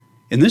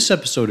In this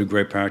episode of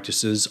Great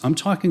Practices, I'm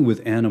talking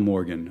with Anna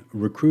Morgan, a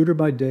recruiter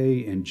by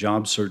day and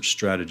job search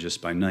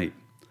strategist by night.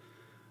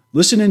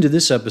 Listen into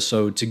this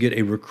episode to get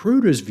a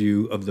recruiter's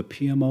view of the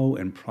PMO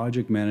and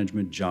project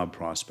management job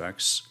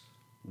prospects,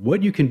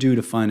 what you can do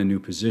to find a new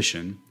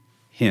position,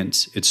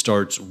 hint, it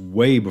starts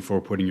way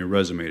before putting your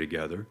resume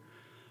together,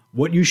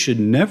 what you should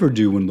never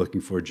do when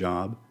looking for a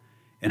job,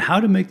 and how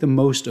to make the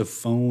most of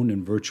phone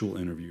and virtual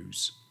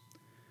interviews.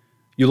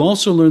 You'll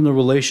also learn the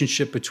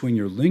relationship between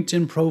your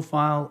LinkedIn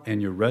profile and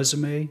your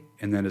resume,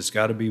 and that it's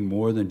got to be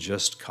more than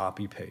just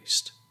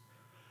copy-paste.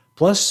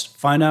 Plus,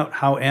 find out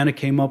how Anna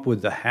came up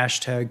with the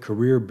hashtag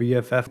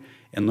CareerBFF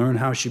and learn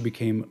how she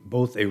became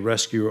both a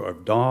rescuer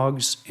of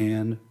dogs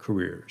and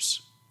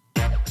careers.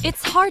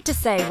 It's hard to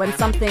say when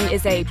something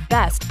is a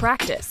best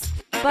practice,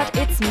 but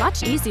it's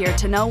much easier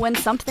to know when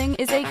something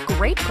is a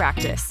great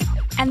practice.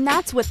 And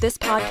that's what this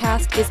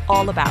podcast is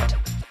all about.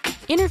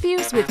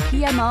 Interviews with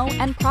PMO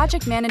and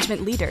project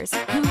management leaders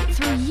who,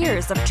 through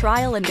years of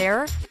trial and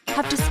error,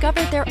 have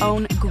discovered their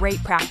own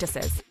great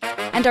practices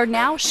and are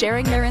now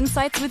sharing their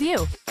insights with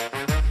you.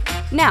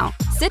 Now,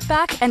 sit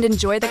back and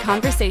enjoy the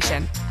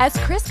conversation as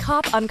Chris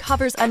Kopp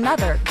uncovers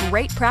another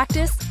great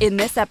practice in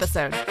this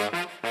episode.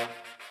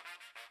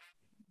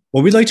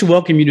 Well, we'd like to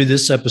welcome you to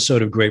this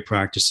episode of Great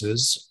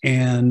Practices.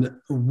 And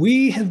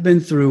we have been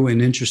through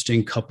an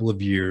interesting couple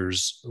of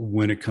years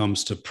when it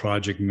comes to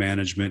project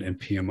management and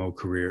PMO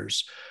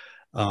careers.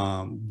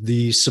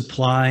 The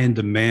supply and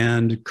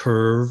demand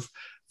curve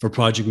for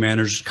project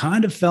managers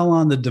kind of fell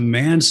on the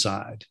demand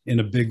side in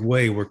a big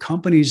way, where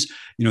companies,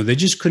 they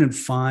just couldn't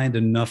find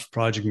enough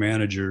project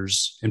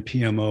managers and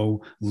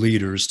PMO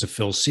leaders to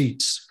fill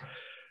seats.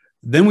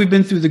 Then we've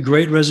been through the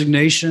Great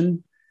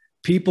Resignation,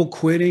 people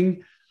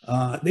quitting.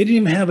 They didn't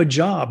even have a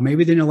job.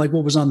 Maybe they didn't like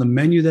what was on the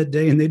menu that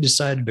day and they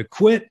decided to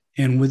quit.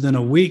 And within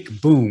a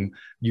week, boom,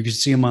 you can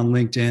see them on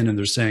LinkedIn and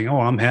they're saying, oh,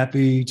 I'm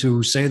happy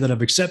to say that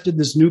I've accepted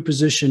this new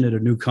position at a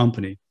new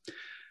company.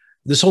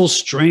 This whole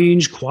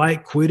strange,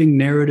 quiet quitting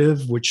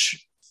narrative,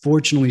 which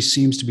fortunately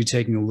seems to be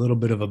taking a little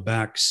bit of a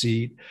back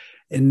seat.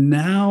 And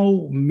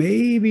now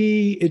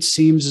maybe it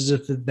seems as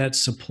if that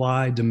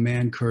supply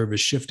demand curve is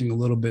shifting a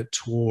little bit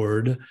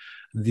toward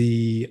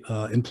the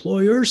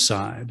employer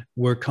side,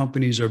 where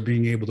companies are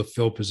being able to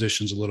fill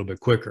positions a little bit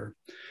quicker.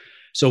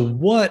 So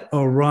what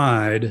a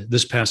ride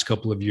this past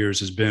couple of years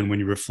has been when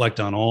you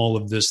reflect on all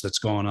of this that's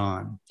gone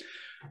on.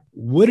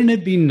 Wouldn't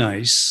it be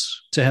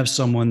nice to have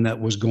someone that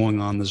was going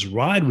on this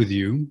ride with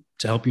you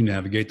to help you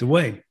navigate the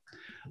way?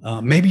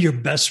 Maybe your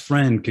best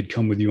friend could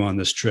come with you on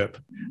this trip.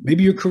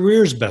 Maybe your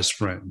career's best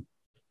friend.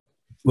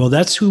 Well,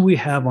 that's who we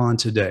have on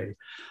today.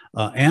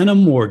 Anna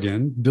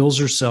Morgan bills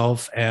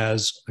herself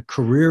as a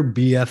career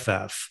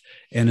BFF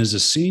and is a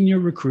senior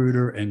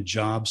recruiter and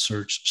job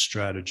search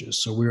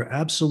strategist. So we're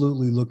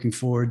absolutely looking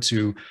forward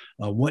to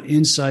what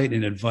insight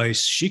and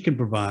advice she can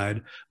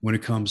provide when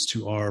it comes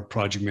to our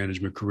project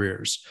management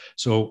careers.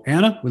 So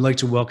Anna, we'd like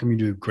to welcome you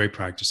to Great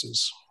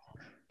Practices.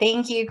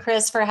 Thank you,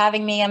 Chris, for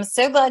having me. I'm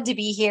so glad to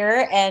be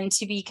here and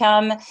to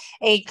become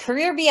a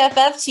career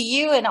BFF to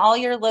you and all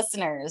your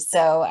listeners.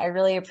 So I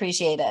really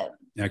appreciate it.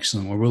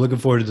 Excellent. Well, we're looking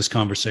forward to this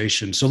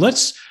conversation. So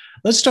let's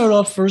start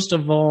off, first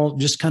of all,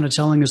 just kind of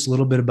telling us a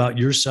little bit about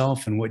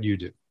yourself and what you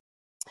do.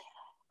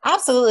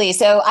 Absolutely.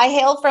 So I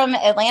hail from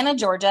Atlanta,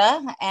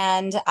 Georgia,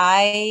 and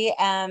I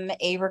am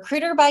a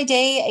recruiter by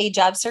day, a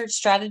job search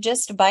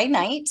strategist by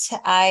night.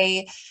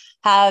 I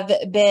have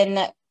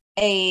been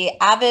an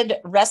avid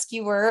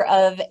rescuer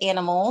of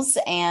animals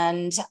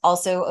and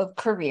also of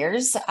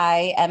careers.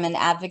 I am an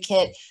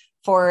advocate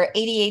for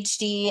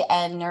ADHD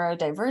and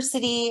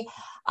neurodiversity.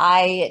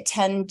 I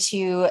tend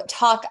to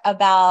talk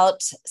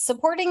about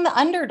supporting the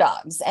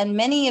underdogs, and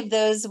many of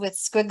those with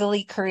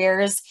squiggly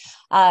careers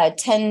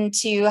tend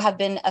to have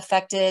been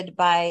affected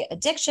by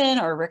addiction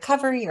or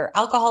recovery or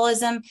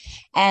alcoholism.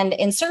 And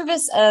in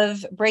service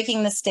of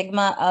breaking the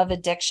stigma of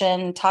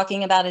addiction,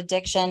 talking about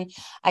addiction,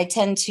 I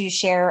tend to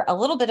share a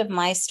little bit of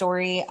my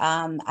story.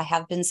 I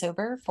have been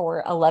sober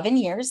for 11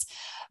 years,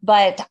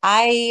 but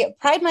I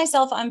pride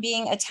myself on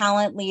being a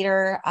talent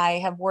leader. I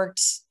have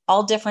worked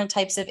all different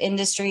types of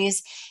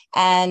industries,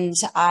 and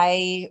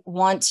I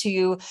want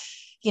to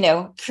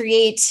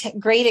create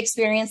great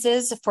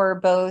experiences for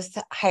both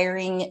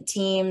hiring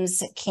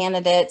teams,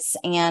 candidates,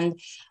 and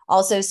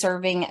also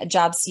serving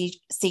job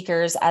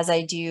seekers as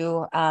I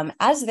do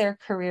as their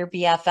career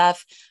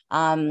BFF,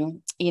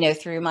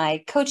 through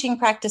my coaching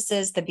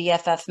practices, the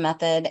BFF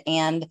method,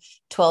 and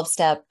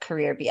 12-step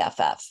career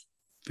BFF.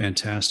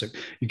 Fantastic.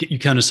 You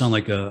kind of sound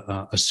like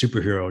a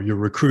superhero. You're a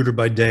recruiter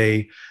by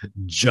day,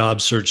 job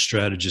search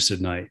strategist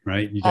at night,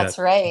 right? That's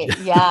right.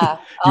 Yeah.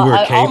 You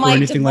wear a cape or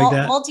anything like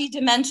that?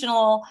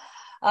 Multi-dimensional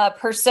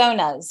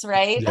personas,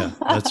 right? Yeah,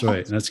 that's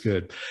right. That's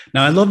good.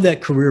 Now, I love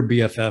that career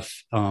BFF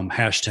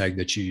hashtag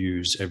that you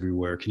use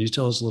everywhere. Can you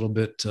tell us a little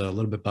bit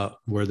about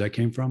where that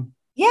came from?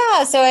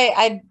 Yeah. So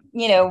I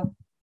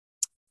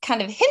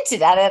kind of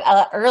hinted at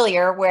it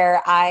earlier,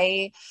 where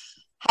I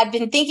had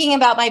been thinking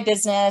about my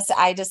business,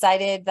 I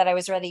decided that I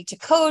was ready to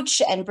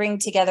coach and bring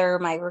together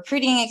my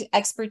recruiting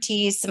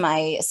expertise,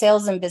 my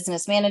sales and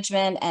business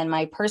management, and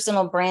my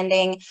personal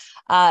branding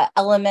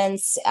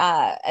elements,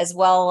 as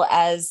well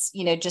as,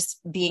 just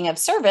being of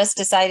service.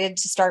 Decided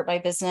to start my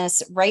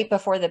business right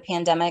before the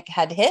pandemic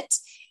had hit.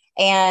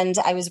 And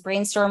I was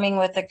brainstorming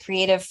with a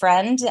creative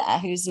friend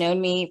who's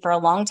known me for a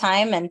long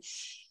time and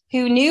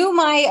who knew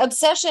my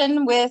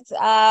obsession with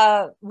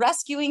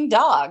rescuing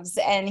dogs.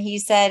 And he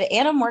said,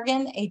 Anna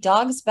Morgan, a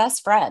dog's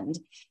best friend.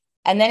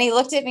 And then he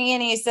looked at me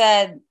and he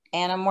said,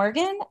 Anna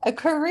Morgan, a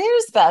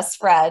career's best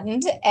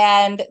friend.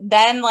 And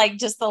then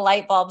just the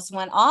light bulbs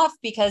went off,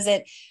 because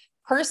it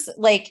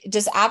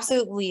just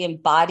absolutely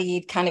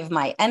embodied kind of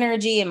my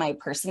energy and my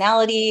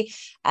personality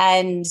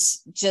and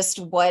just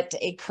what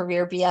a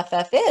career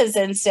BFF is.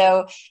 And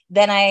so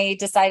then I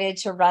decided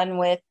to run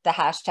with the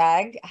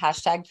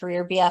hashtag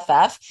career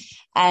BFF.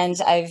 And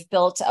I've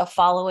built a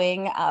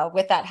following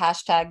with that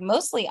hashtag,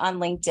 mostly on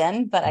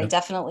LinkedIn, but I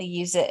definitely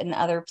use it in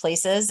other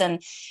places.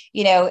 And,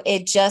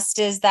 it just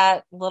is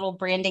that little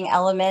branding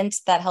element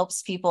that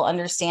helps people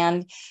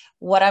understand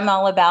what I'm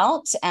all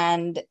about,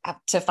 and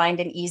to find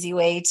an easy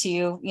way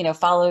to,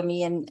 follow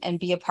me and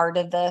be a part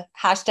of the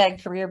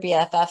hashtag career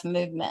BFF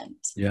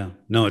movement. Yeah,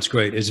 no, it's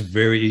great. It's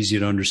very easy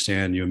to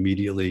understand. You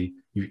immediately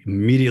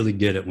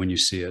get it when you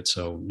see it.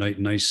 So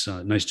nice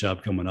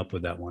job coming up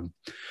with that one.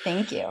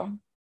 Thank you.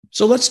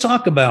 So let's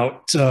talk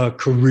about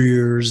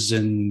careers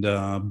and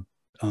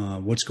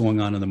what's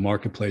going on in the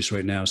marketplace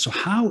right now. So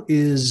how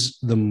is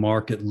the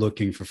market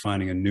looking for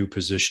finding a new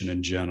position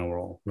in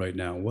general right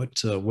now? What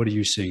are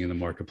you seeing in the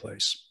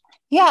marketplace?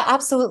 Yeah,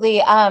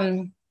 absolutely. I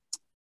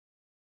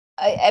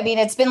mean,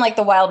 it's been like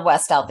the Wild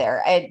West out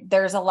there.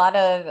 There's a lot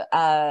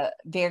of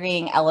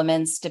varying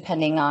elements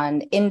depending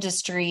on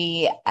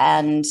industry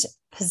and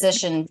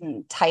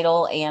position,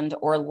 title, and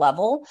or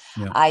level.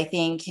 Yeah. I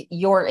think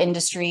your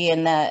industry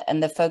and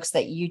the folks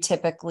that you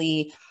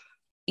typically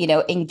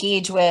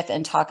engage with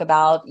and talk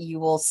about, you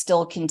will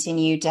still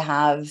continue to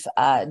have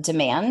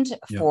demand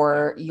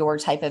for your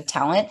type of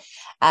talent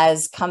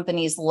as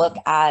companies look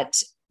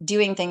at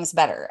doing things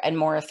better and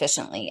more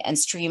efficiently and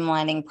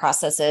streamlining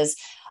processes.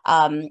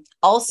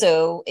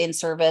 Also in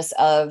service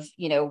of,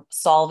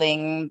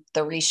 solving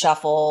the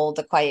reshuffle,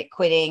 the quiet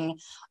quitting,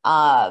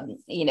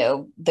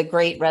 the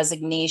great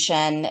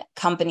resignation.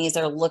 Companies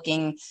are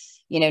looking,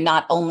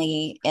 not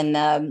only in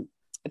the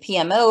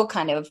PMO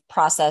kind of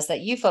process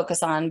that you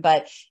focus on,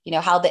 but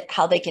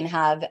how they can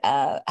have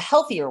a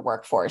healthier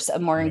workforce, a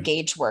more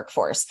engaged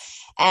workforce.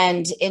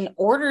 And in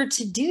order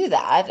to do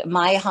that,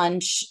 my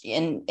hunch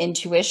in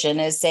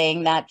intuition is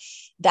saying that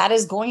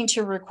is going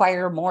to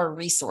require more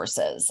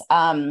resources.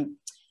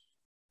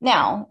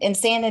 Now,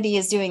 insanity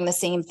is doing the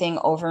same thing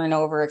over and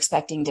over,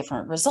 expecting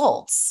different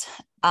results.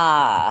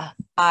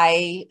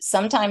 I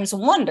sometimes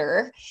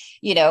wonder,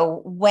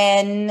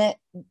 when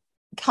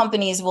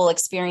companies will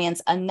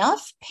experience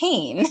enough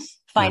pain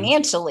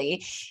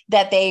financially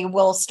that they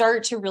will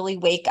start to really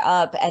wake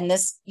up, and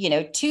this,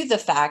 to the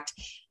fact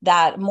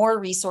that more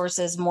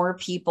resources, more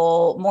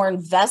people, more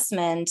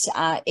investment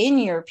in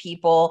your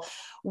people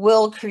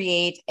will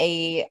create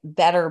a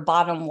better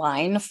bottom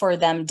line for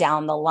them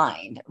down the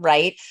line,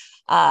 right?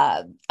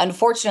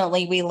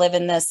 Unfortunately, we live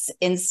in this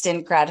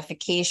instant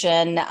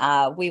gratification.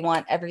 We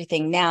want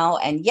everything now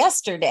and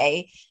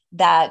yesterday,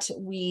 that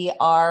we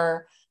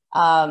are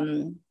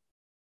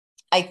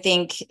I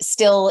think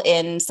still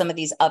in some of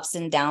these ups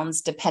and downs,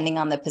 depending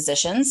on the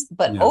positions.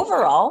 But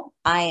overall,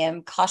 I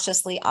am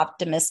cautiously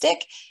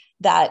optimistic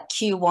that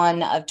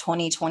Q1 of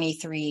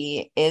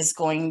 2023 is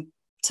going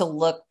to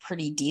look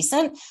pretty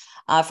decent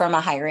from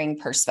a hiring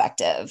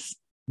perspective.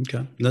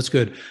 Okay, that's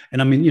good.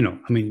 And I mean,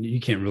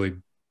 you can't really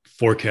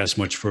forecast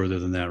much further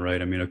than that,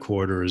 right? I mean, a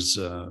quarter is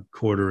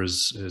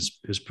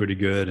pretty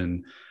good,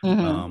 and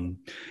and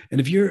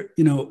if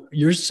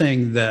you're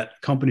saying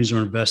that companies are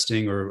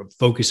investing or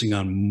focusing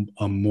on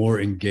a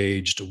more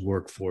engaged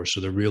workforce, so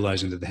they're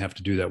realizing that they have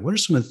to do that. What are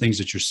some of the things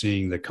that you're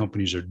seeing that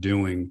companies are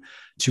doing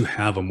to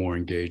have a more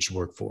engaged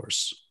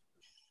workforce?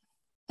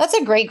 That's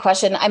a great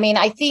question. I mean,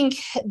 I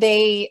think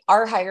they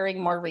are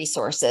hiring more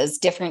resources,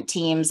 different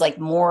teams, like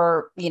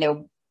more,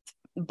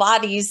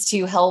 bodies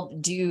to help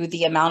do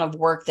the amount of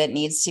work that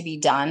needs to be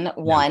done.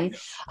 One,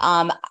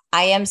 I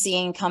am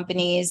seeing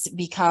companies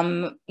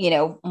become,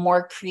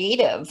 more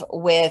creative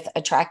with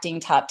attracting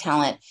top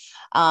talent,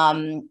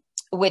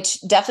 which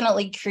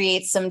definitely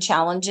creates some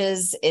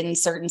challenges in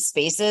certain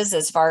spaces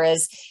as far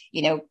as,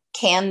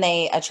 can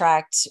they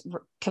attract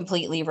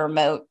completely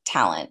remote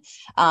talent?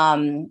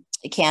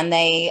 Can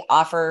they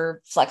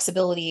offer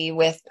flexibility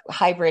with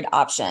hybrid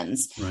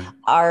options?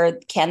 Right.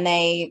 Can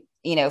they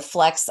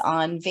flex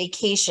on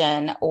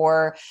vacation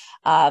or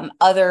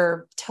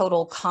other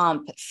total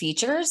comp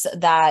features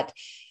that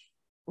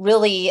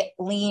really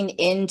lean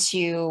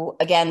into,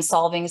 again,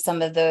 solving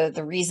some of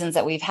the reasons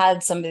that we've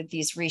had some of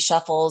these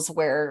reshuffles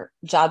where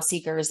job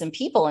seekers and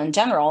people in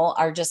general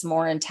are just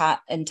more in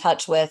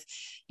touch with,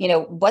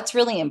 what's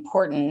really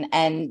important,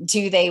 and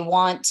do they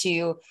want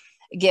to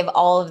give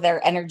all of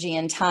their energy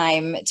and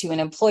time to an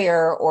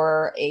employer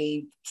or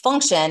a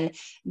function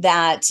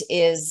that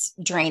is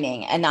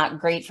draining and not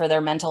great for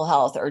their mental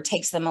health or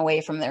takes them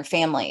away from their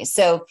family.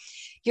 So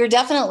you're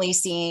definitely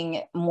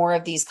seeing more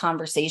of these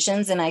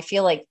conversations. And I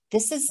feel like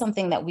this is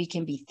something that we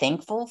can be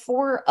thankful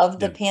for of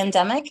the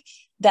pandemic,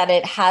 that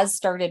it has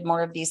started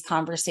more of these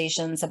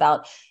conversations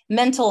about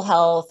mental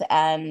health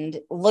and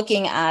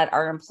looking at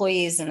our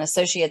employees and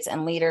associates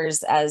and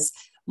leaders as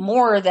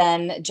more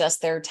than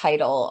just their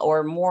title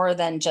or more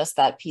than just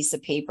that piece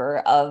of paper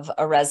of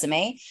a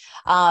resume.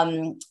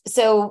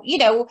 So,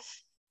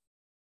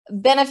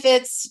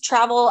 benefits,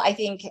 travel, I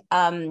think,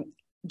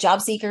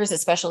 job seekers,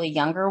 especially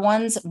younger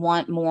ones,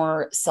 want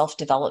more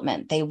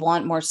self-development. They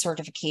want more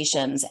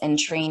certifications and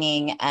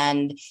training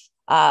and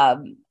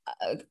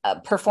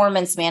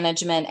performance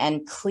management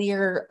and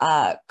clear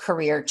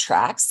career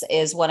tracks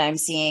is what I'm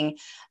seeing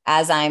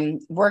as I'm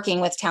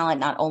working with talent,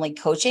 not only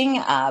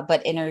coaching,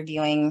 but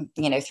interviewing,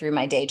 through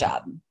my day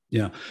job.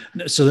 Yeah.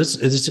 So it's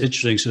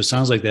interesting. So it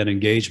sounds like that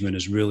engagement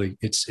is really,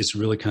 it's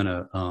really kind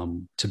of,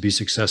 to be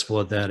successful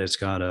at that, it's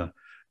got to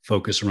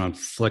focus around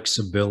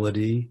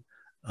flexibility,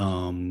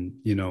 and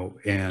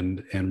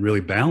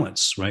really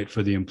balance, right,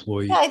 for the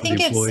employee. Yeah, I think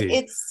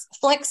it's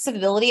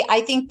flexibility.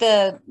 I think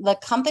the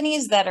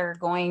companies that are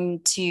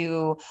going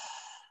to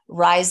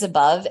rise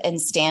above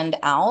and stand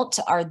out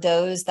are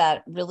those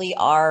that really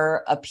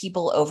are a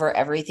people over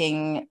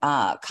everything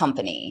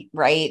company,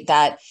 right?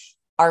 That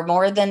are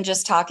more than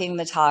just talking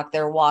the talk,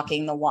 they're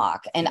walking the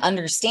walk, and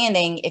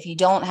understanding if you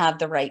don't have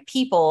the right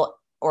people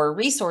or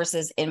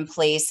resources in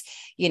place,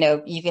 you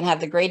can have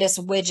the greatest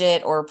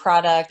widget or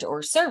product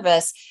or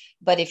service,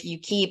 but if you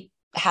keep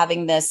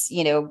having this,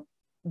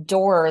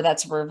 door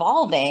that's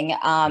revolving,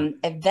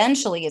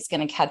 eventually it's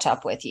going to catch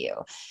up with you.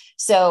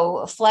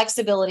 So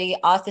flexibility,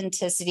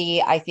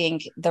 authenticity, I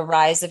think the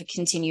rise of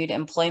continued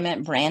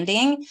employment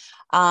branding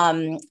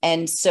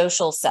and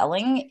social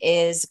selling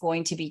is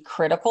going to be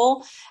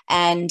critical,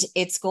 and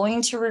it's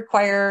going to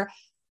require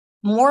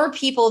more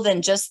people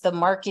than just the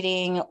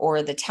marketing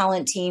or the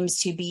talent teams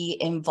to be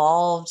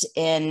involved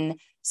in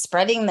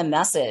spreading the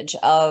message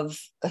of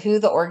who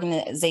the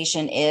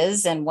organization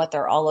is and what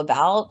they're all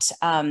about,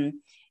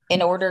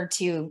 in order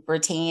to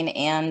retain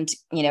and,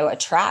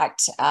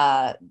 attract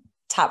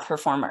top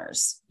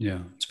performers. Yeah,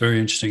 it's very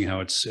interesting how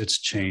it's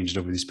changed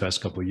over these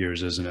past couple of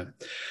years, isn't it?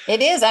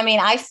 It is. I mean,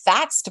 I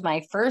faxed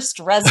my first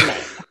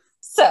resume,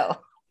 so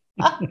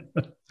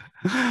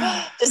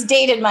just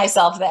dated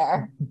myself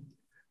there.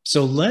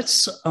 So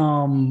let's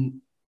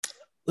kind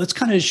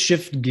of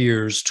shift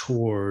gears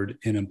toward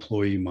an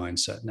employee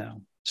mindset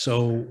now.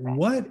 So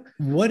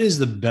what is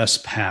the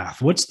best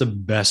path? What's the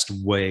best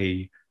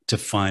way to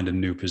find a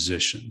new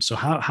position? So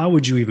how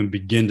would you even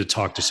begin to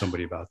talk to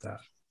somebody about that?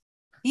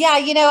 Yeah,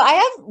 I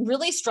have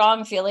really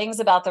strong feelings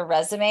about the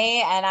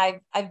resume, and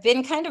I've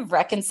been kind of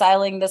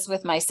reconciling this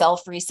with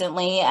myself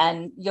recently.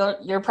 And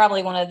you're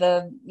probably one of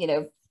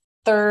the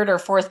third or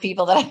fourth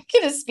people that I'm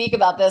going to speak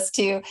about this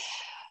to.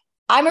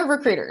 I'm a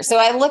recruiter, so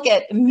I look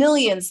at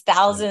millions,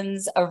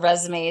 thousands of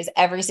resumes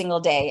every single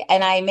day,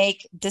 and I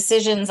make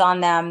decisions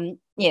on them,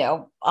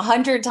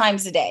 100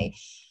 times a day.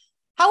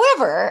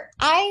 However,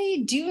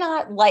 I do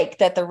not like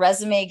that the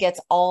resume gets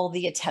all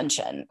the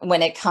attention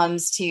when it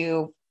comes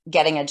to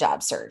getting a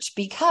job search,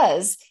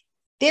 because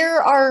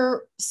there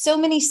are so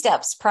many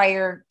steps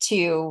prior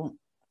to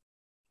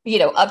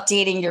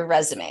updating your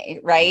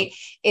resume, right?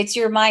 It's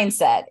your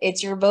mindset,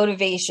 it's your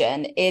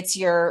motivation, it's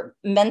your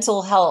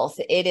mental health.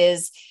 It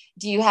is,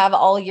 do you have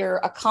all your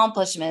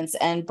accomplishments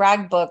and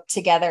brag book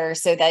together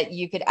so that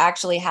you could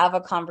actually have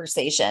a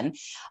conversation?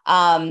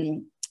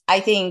 I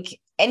think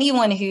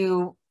anyone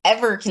who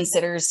ever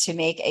considers to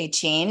make a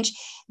change,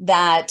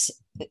 that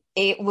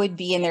it would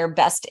be in their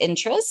best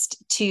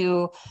interest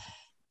to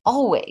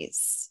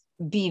always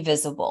be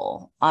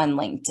visible on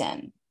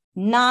LinkedIn,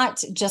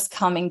 not just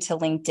coming to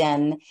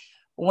LinkedIn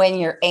when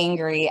you're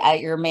angry at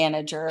your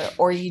manager,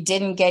 or you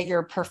didn't get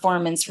your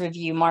performance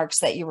review marks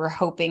that you were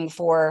hoping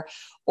for,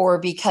 or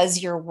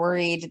because you're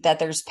worried that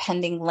there's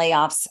pending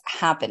layoffs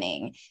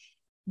happening.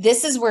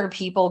 This is where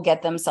people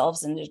get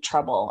themselves into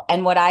trouble.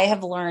 And what I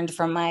have learned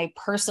from my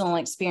personal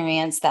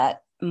experience,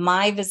 that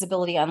my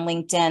visibility on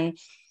LinkedIn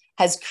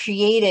has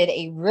created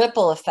a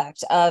ripple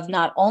effect of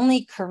not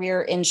only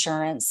career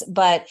insurance,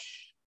 but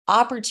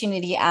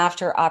opportunity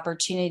after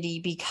opportunity,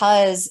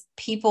 because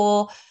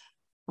people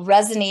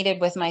resonated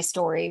with my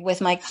story, with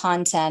my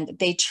content.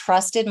 They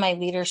trusted my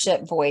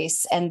leadership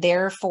voice, and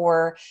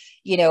therefore,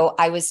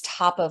 I was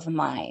top of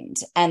mind.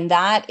 And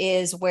that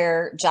is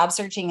where job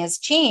searching has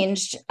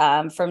changed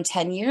from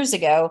 10 years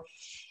ago.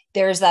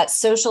 There's that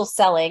social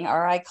selling,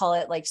 or I call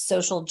it like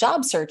social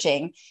job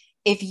searching.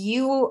 If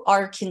you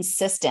are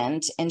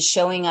consistent and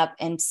showing up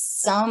in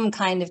some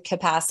kind of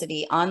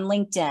capacity on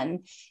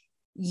LinkedIn,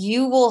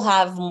 you will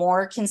have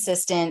more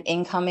consistent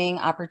incoming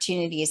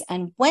opportunities.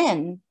 And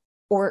when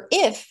or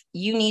if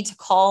you need to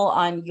call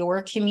on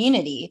your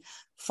community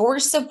for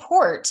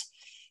support,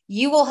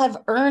 you will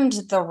have earned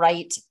the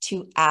right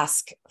to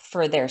ask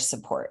for their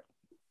support.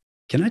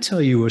 Can I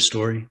tell you a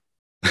story?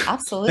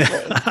 Absolutely.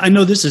 I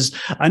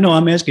know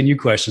I'm asking you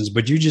questions,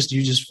 but you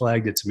just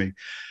flagged it to me.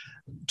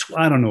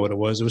 I don't know what it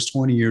was. It was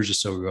 20 years or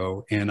so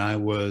ago. And I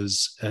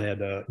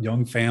had a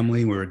young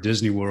family. We were at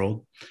Disney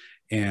World,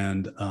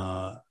 and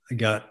I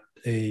got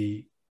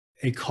a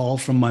call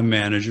from my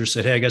manager,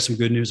 said, "Hey, I got some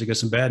good news. I got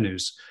some bad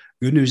news.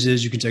 Good news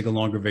is you can take a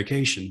longer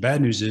vacation.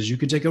 Bad news is you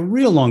can take a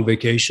real long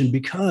vacation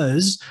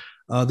because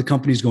the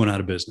company's going out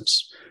of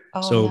business."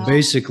 Oh, So no.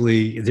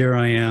 basically, there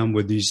I am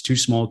with these two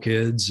small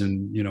kids,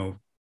 and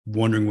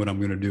wondering what I'm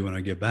going to do when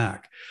I get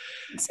back.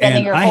 Spending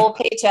And your whole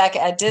paycheck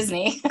at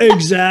Disney.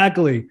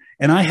 exactly.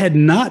 And I had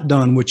not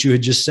done what you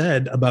had just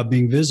said about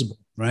being visible,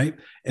 right?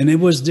 And there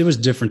was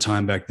different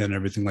time back then, and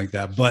everything like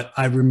that. But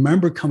I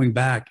remember coming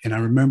back, and I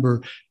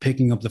remember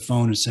picking up the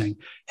phone and saying,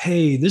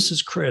 "Hey, this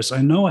is Chris.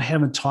 I know I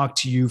haven't talked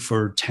to you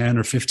for 10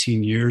 or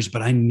 15 years,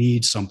 but I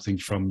need something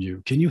from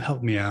you. Can you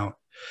help me out?"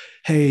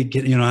 Hey,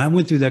 I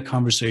went through that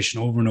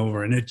conversation over and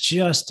over, and it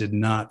just did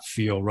not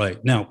feel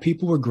right. Now,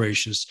 people were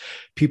gracious,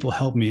 people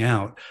helped me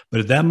out,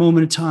 but at that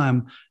moment in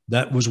time,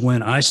 that was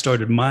when I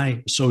started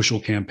my social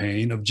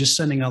campaign of just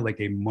sending out like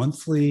a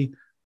monthly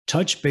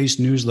touch-based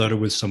newsletter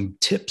with some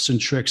tips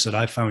and tricks that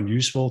I found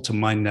useful to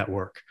my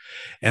network.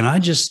 And I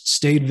just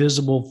stayed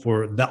visible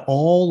for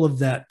all of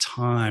that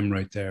time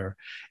right there.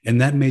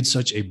 And that made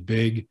such a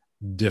big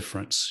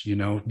difference,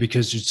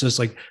 because it's just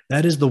like,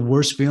 that is the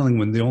worst feeling,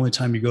 when the only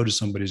time you go to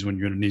somebody is when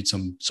you're going to need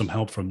some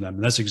help from them.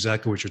 And that's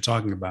exactly what you're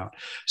talking about.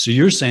 So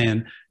you're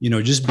saying,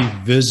 just be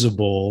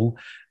visible,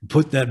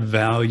 put that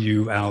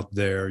value out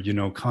there,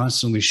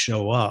 constantly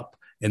show up.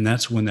 And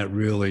that's when that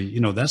really,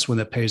 that's when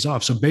that pays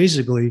off. So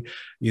basically,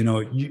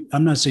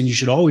 I'm not saying you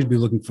should always be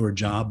looking for a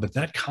job, but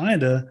that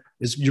kind of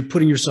is, you're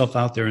putting yourself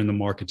out there in the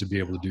market to be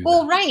able to do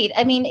Well, that. right.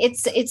 I mean,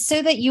 it's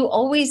so that you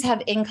always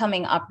have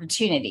incoming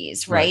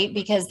opportunities, right?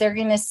 Because they're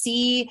going to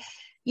see,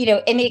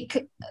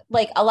 and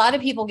like a lot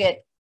of people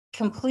get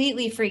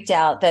completely freaked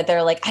out that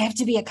they're like, I have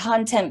to be a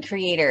content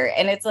creator.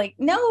 And it's like,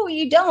 no,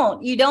 you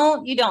don't.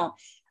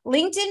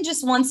 LinkedIn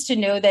just wants to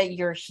know that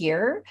you're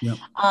here. Yep.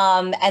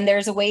 And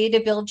there's a way to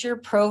build your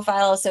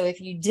profile. So if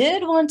you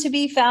did want to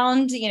be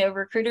found,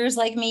 recruiters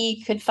like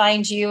me could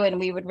find you, and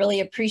we would really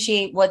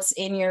appreciate what's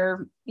in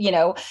your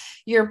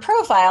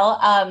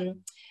profile.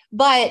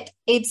 But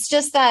it's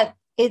just that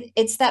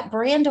it's that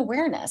brand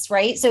awareness,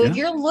 right? So if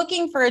you're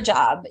looking for a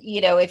job,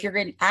 if you're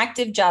in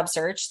active job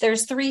search,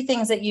 there's 3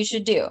 things that you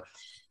should do.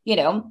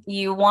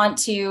 You want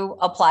to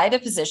apply to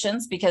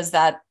positions because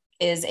that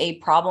is a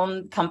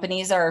problem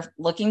companies are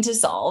looking to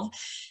solve.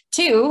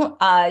 2,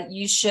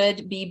 you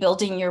should be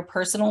building your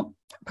personal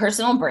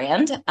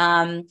brand,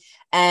 and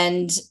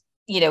then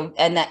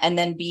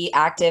be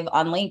active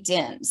on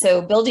LinkedIn.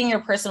 So building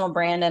your personal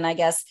brand, and I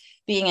guess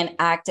being an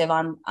active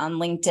on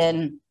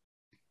LinkedIn,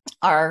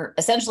 are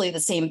essentially the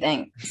same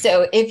thing.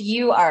 So if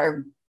you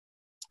are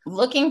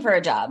looking for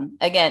a job,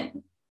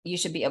 again, you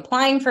should be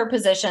applying for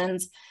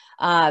positions,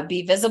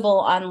 be visible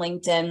on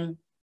LinkedIn,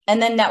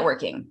 and then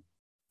networking.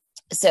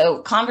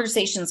 So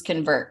conversations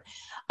convert.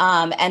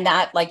 And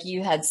that, like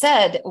you had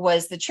said,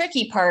 was the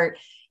tricky part.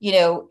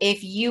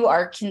 If you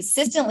are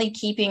consistently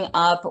keeping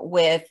up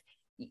with,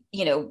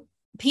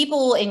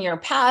 people in your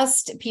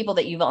past, people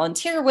that you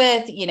volunteer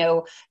with,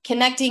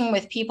 connecting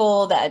with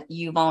people that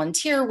you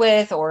volunteer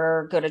with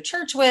or go to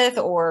church with,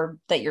 or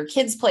that your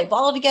kids play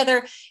ball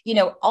together,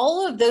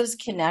 all of those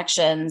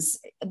connections,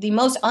 the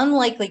most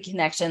unlikely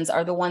connections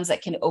are the ones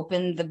that can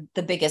open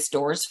the biggest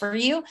doors for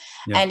you.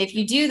 Yeah. And if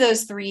you do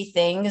those 3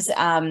 things,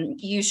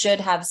 you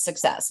should have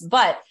success.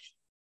 But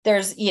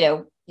there's,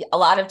 a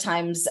lot of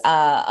times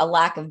a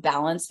lack of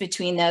balance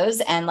between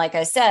those. And like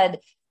I said,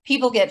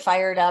 people get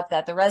fired up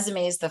that the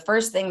resume is the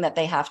first thing that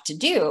they have to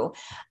do.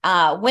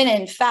 When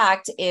in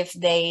fact, if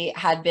they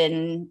had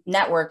been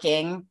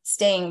networking,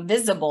 staying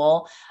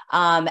visible,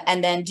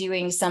 and then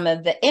doing some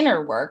of the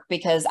inner work,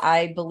 because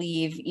I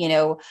believe,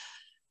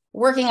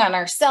 working on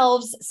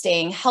ourselves,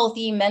 staying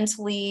healthy,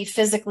 mentally,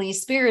 physically,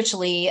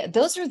 spiritually,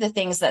 those are the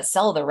things that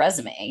sell the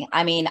resume.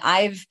 I mean,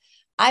 I've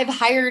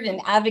hired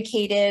and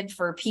advocated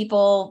for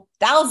people,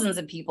 thousands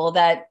of people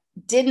that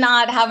did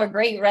not have a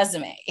great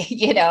resume,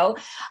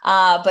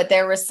 but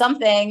there was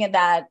something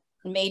that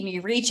made me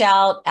reach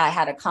out. I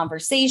had a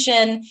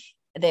conversation.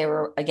 They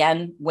were,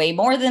 again, way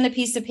more than a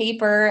piece of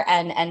paper,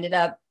 and ended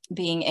up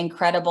being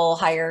incredible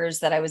hires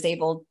that I was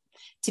able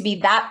to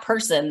be that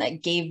person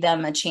that gave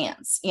them a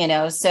chance,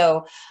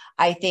 So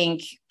I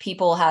think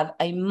people have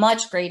a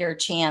much greater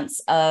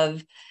chance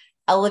of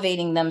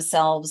elevating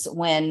themselves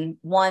when,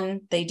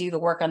 1, they do the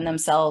work on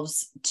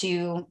themselves,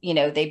 2,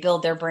 they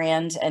build their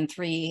brand, and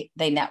 3,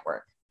 they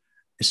network.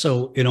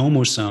 So it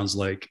almost sounds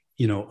like,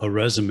 a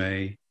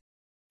resume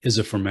is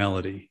a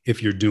formality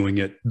if you're doing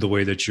it the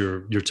way that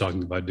you're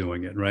talking about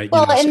doing it, right?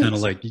 Well, it's kind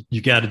of like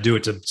you got to do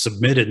it to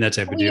submit it and that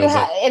type of deal.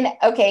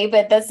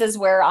 But this is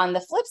where, on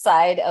the flip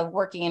side of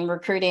working in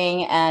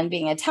recruiting and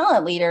being a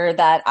talent leader,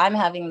 that I'm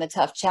having the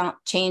tough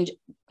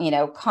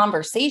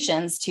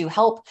conversations to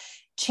help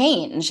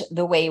change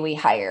the way we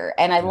hire.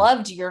 And I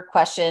loved your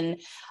question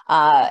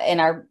in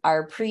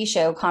our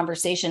pre-show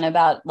conversation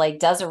about like,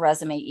 does a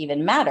resume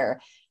even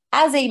matter?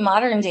 As a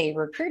modern day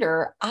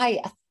recruiter,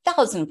 I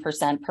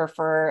 1,000%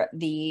 prefer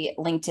the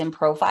LinkedIn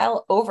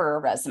profile over a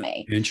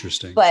resume.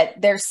 Interesting. But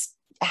there's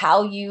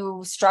how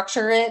you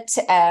structure it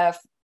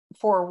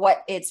for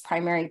what its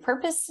primary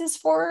purpose is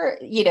for,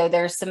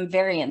 there's some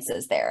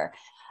variances there.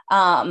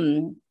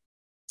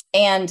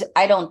 And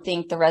I don't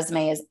think the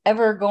resume is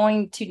ever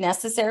going to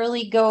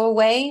necessarily go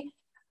away.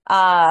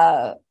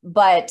 But,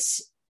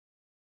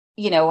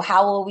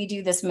 how will we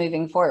do this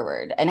moving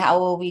forward? And how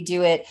will we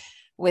do it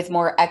with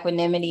more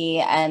equanimity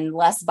and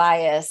less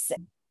bias?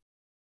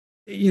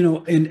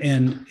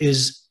 And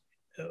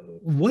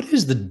what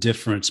is the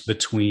difference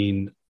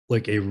between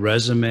like a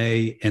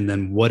resume and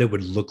then what it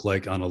would look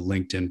like on a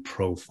LinkedIn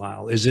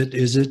profile? Is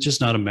it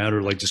just not a matter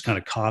of like just kind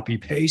of copy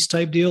paste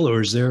type deal,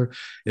 or is there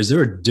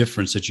a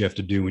difference that you have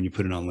to do when you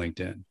put it on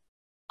LinkedIn?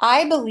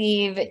 I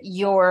believe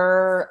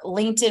your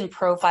LinkedIn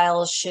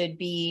profile should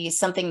be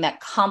something that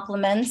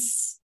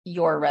complements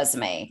your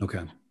resume.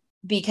 Okay.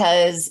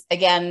 Because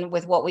again,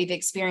 with what we've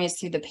experienced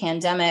through the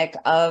pandemic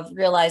of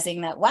realizing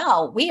that,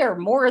 wow, we are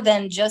more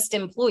than just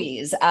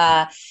employees.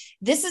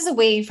 This is a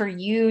way for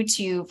you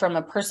to, from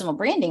a personal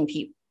branding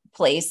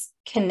place,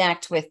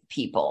 connect with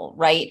people,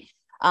 right?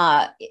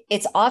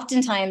 It's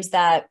oftentimes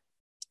that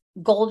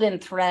golden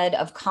thread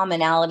of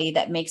commonality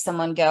that makes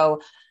someone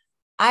go,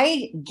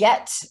 I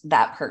get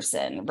that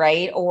person,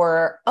 right?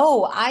 Or,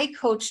 oh, I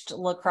coached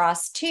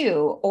lacrosse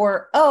too.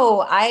 Or,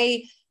 oh,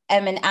 I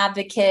am an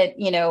advocate,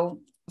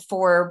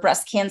 for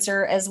breast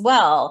cancer as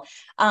well.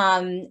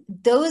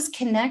 Those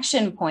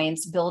connection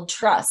points build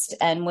trust.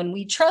 And when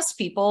we trust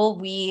people,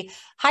 we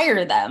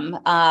hire them,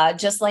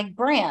 just like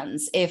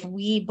brands. If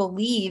we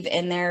believe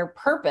in their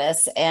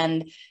purpose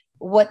and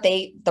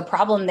the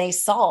problem they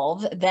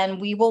solve, then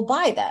we will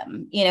buy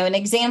them. An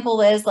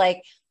example is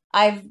like,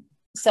 I've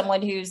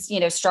someone who's,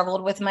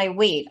 struggled with my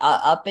weight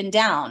up and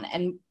down.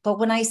 But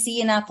when I see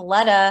an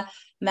Athleta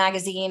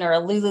magazine or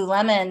a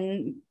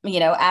Lululemon,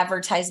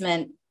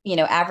 advertisement,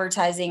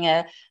 advertising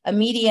a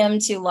medium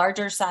to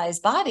larger size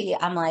body,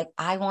 I'm like,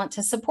 I want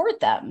to support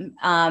them.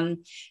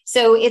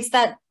 So it's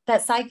that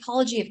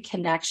psychology of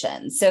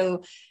connection.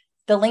 So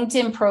the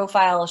LinkedIn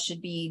profile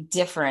should be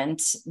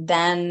different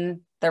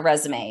than the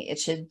resume. It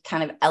should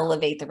kind of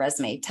elevate the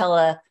resume, tell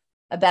a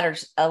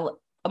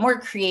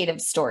more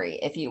creative story,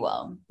 if you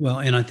will. Well,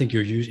 and I think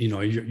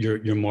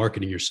you're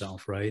marketing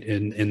yourself, right?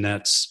 And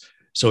that's,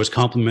 so it's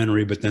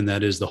complementary, but then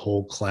that is the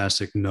whole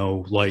classic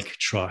know, like,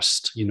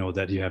 trust,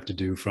 that you have to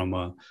do from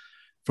a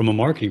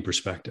marketing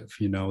perspective,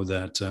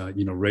 that,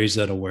 raise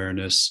that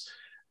awareness,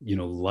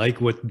 like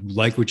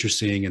what you're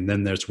seeing. And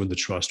then that's when the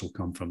trust will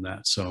come from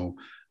that. So,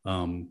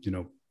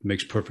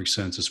 makes perfect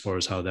sense as far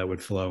as how that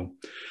would flow.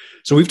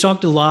 So we've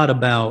talked a lot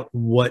about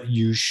what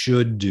you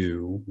should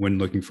do when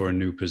looking for a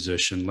new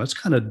position. Let's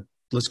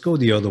go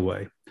the other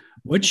way.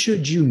 What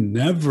should you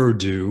never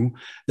do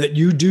that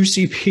you do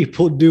see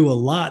people do a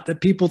lot that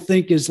people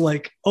think is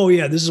like, oh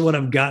yeah, this is what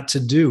I've got to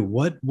do?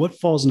 What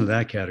falls into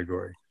that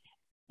category?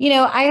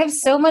 I have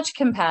so much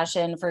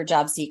compassion for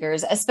job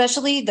seekers,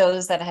 especially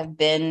those that have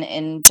been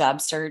in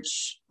job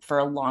search for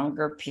a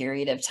longer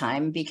period of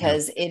time,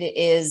 because it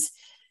is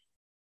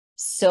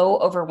so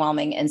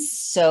overwhelming and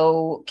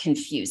so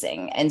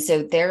confusing. And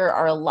so there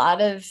are a lot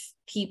of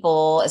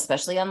people,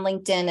 especially on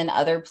LinkedIn and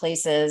other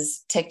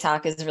places,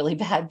 TikTok is really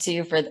bad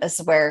too for this,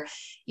 where,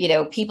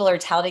 people are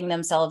touting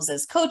themselves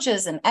as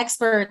coaches and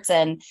experts,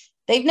 and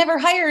they've never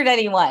hired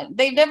anyone.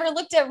 They've never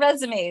looked at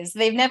resumes.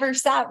 They've never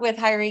sat with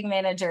hiring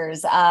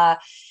managers.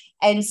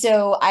 And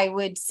so I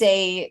would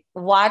say,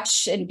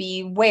 watch and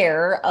be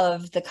aware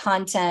of the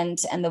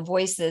content and the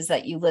voices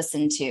that you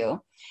listen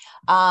to.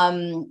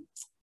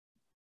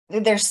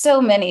 There's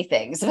so many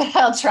things, but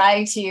I'll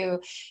try to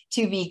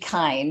be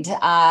kind.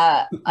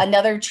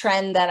 Another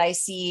trend that I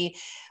see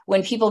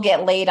when people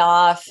get laid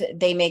off,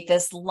 they make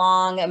this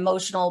long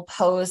emotional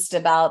post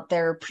about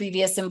their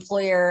previous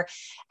employer.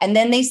 And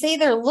then they say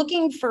they're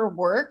looking for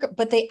work,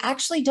 but they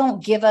actually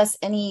don't give us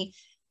any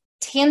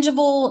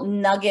tangible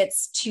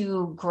nuggets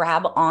to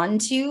grab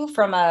onto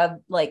from a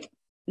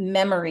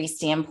memory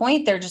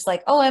standpoint. They're just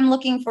like, oh, I'm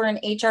looking for an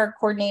HR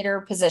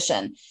coordinator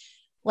position.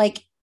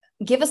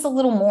 Give us a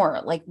little more,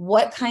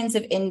 what kinds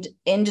of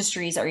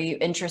industries are you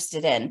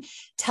interested in?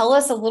 Tell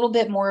us a little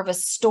bit more of a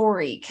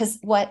story, because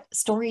what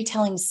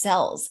storytelling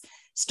sells.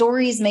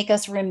 Stories make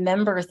us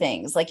remember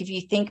things. If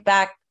you think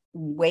back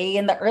way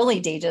in the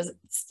early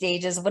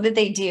stages, what did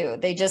they do?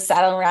 They just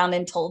sat around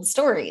and told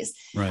stories.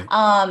 Right.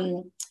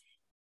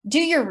 Do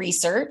your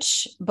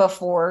research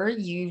before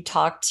you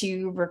talk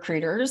to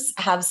recruiters.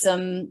 Have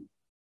some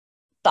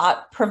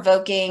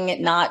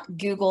thought-provoking, not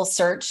Google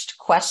searched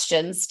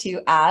questions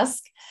to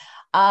ask.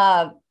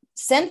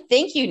 Send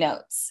thank you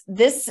notes.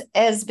 This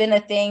has been a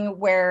thing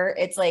where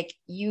it's like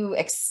you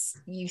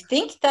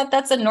think that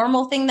that's a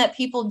normal thing that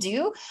people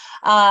do,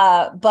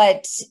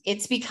 but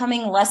it's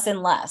becoming less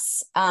and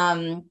less.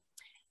 And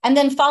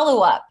then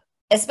follow up.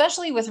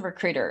 especially with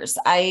recruiters,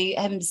 I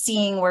am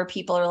seeing where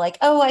people are like,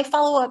 oh, I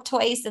follow up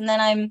twice and then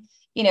I'm,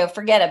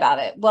 forget about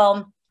it.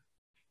 Well,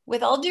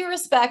 with all due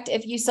respect,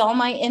 if you saw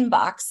my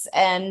inbox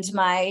and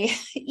my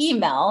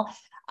email,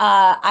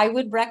 I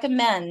would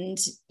recommend,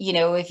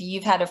 if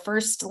you've had a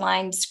first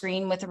line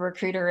screen with a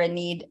recruiter and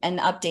need an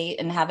update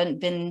and haven't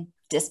been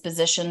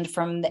dispositioned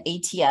from the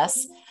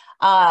ATS,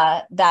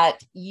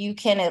 that you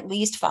can at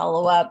least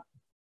follow up,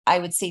 I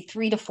would say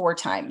 3 to 4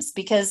 times,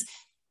 because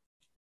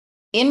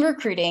in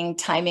recruiting,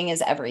 timing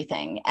is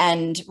everything.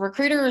 And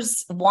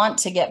recruiters want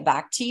to get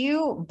back to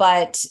you,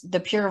 but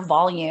the pure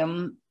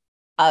volume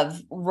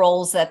of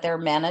roles that they're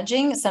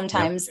managing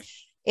sometimes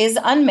is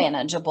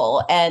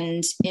unmanageable.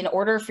 And in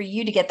order for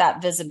you to get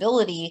that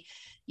visibility,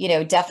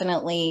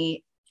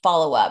 definitely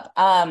follow up.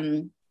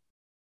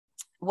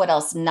 What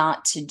else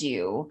not to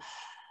do?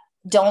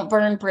 Don't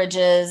burn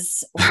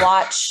bridges.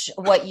 Watch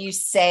what you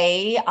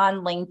say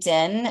on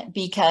LinkedIn,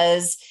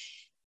 because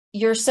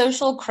your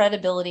social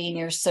credibility and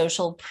your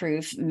social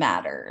proof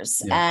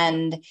matters. Yeah.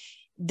 And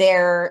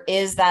there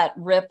is that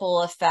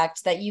ripple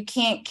effect that you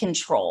can't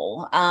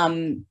control.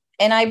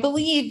 And I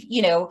believe,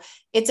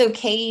 it's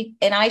okay.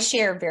 And I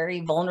share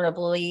very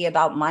vulnerably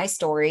about my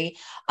story.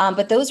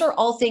 But those are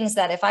all things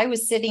that if I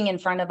was sitting in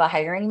front of a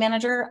hiring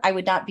manager, I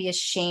would not be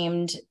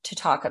ashamed to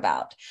talk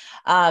about.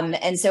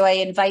 And so I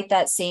invite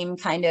that same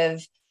kind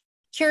of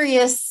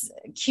curious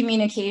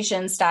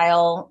communication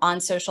style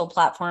on social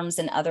platforms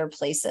and other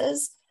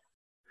places.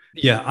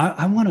 Yeah,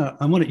 I want to,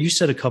 you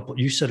said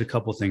a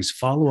couple things,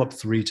 follow up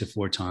 3 to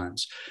 4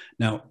 times.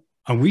 Now,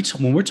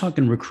 when we're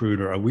talking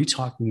recruiter, are we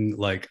talking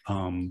like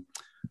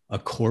a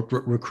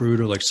corporate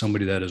recruiter, like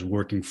somebody that is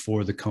working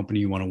for the company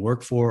you want to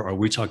work for? Or are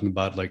we talking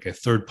about like a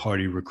third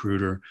party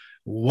recruiter?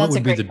 What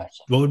would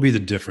be the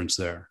difference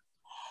there?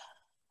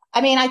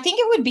 I mean, I think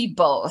it would be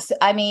both.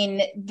 I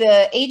mean,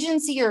 the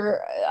agency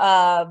or,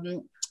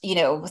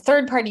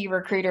 third party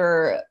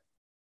recruiter,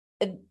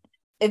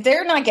 if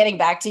they're not getting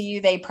back to you,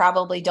 they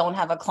probably don't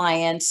have a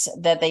client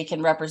that they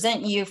can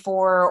represent you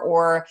for,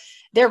 or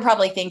they're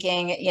probably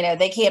thinking,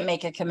 they can't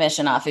make a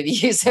commission off of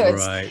you. So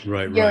it's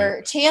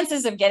your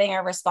chances of getting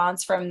a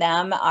response from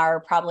them are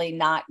probably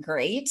not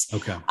great.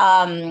 Okay.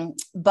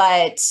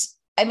 But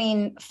I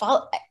mean,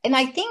 and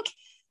I think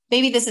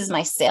maybe this is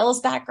my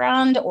sales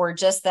background, or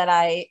just that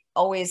I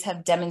always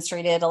have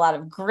demonstrated a lot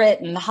of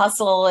grit and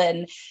hustle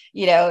and,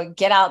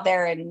 get out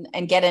there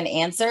and get an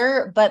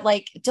answer. But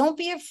like, don't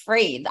be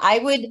afraid. I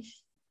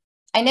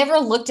never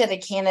looked at a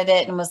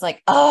candidate and was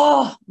like,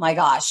 oh my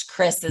gosh,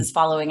 Chris is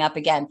following up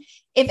again.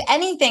 If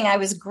anything, I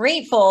was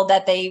grateful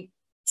that they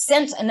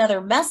sent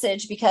another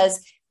message,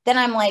 because then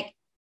I'm like,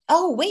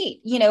 oh,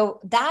 wait,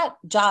 that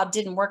job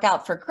didn't work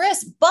out for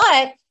Chris,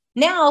 but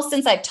now,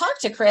 since I've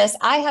talked to Chris,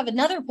 I have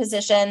another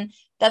position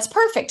that's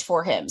perfect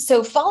for him.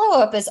 So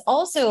follow-up is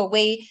also a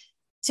way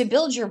to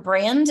build your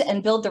brand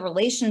and build the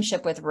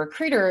relationship with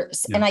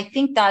recruiters. Yeah. And I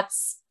think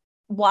that's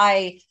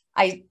why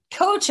I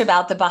coach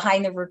about the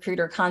behind the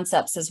recruiter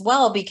concepts as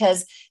well,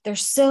 because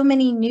there's so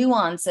many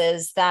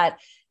nuances that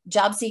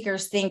job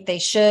seekers think they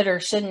should or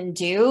shouldn't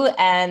do.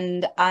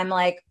 And I'm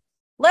like,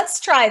 let's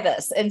try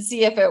this and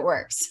see if it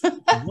works.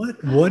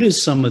 What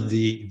is some of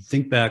the,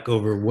 think back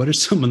over, what are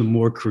some of the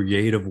more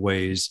creative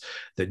ways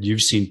that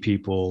you've seen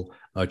people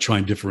try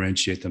and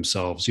differentiate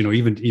themselves?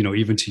 Even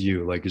to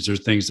you, like, is there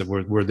things that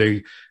where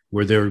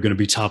they're going to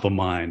be top of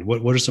mind?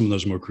 What are some of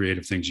those more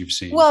creative things you've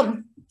seen? Well,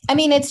 I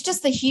mean, it's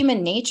just the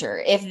human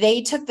nature. If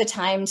they took the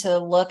time to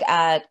look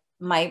at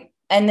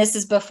and this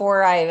is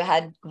before I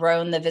had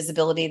grown the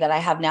visibility that I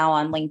have now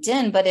on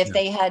LinkedIn, but if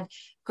they had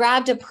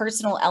grabbed a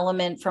personal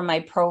element from my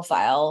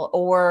profile,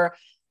 or,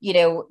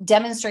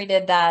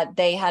 demonstrated that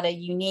they had a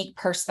unique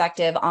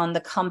perspective on the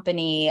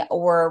company,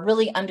 or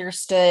really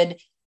understood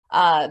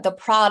the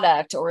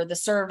product or the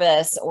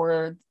service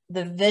or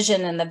the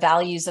vision and the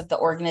values of the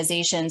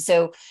organization.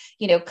 So,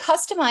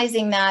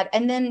 customizing that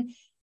and then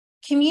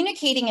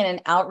communicating in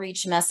an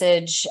outreach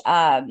message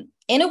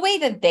in a way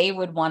that they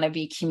would want to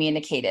be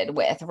communicated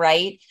with,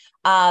 right?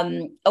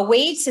 A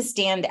way to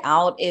stand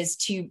out is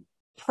to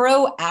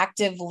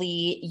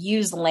proactively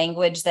use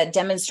language that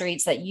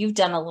demonstrates that you've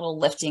done a little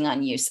lifting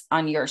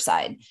on your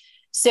side.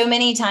 So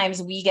many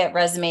times we get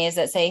resumes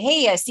that say,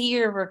 hey, I see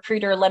you're a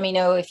recruiter. Let me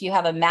know if you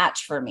have a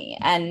match for me.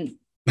 And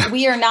our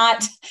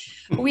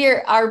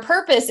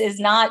purpose is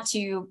not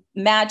to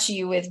match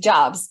you with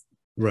jobs.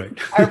 Right.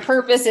 Our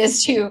purpose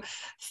is to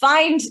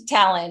find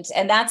talent.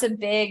 And that's a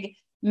big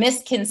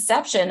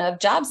misconception of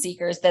job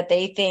seekers, that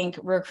they think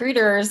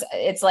recruiters,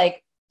 it's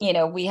like,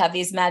 we have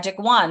these magic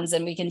wands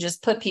and we can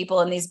just put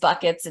people in these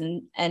buckets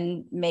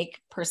and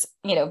make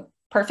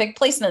perfect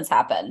placements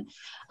happen.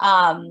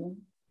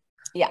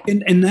 Yeah.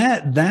 And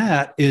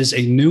that is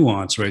a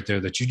nuance right there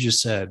that you just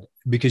said,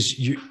 because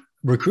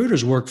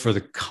recruiters work for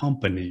the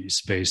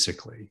companies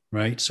basically,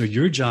 right? So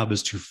your job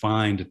is to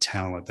find a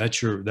talent.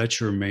 That's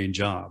your main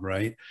job,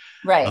 right?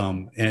 Right.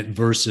 And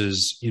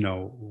versus,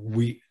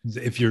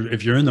 if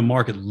you're in the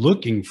market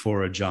looking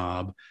for a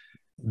job,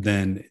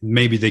 then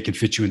maybe they can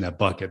fit you in that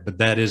bucket. But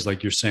that is,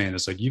 like you're saying,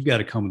 it's like you've got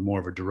to come with more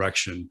of a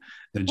direction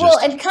than just. Well,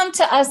 and come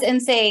to us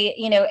and say,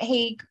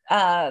 hey,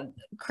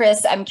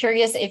 Chris, I'm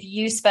curious if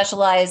you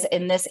specialize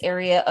in this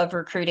area of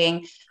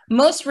recruiting.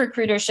 Most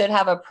recruiters should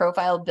have a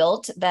profile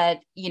built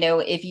that,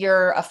 if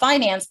you're a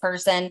finance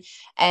person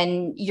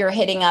and you're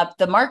hitting up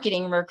the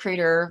marketing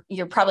recruiter,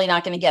 you're probably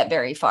not going to get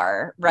very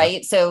far,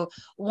 right? Yeah. So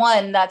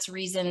one, that's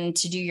reason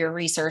to do your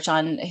research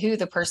on who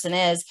the person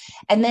is.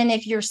 And then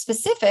if you're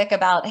specific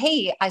about,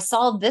 hey, I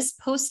saw this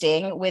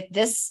posting with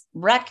this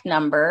rec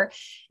number,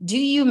 do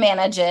you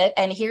manage it?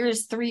 And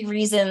here's 3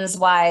 reasons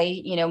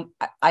why,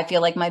 I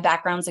feel like my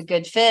background's a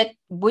good fit.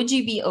 Would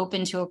you be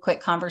open to a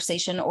quick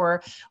conversation,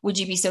 or would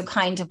you be so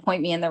kind to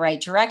point me in the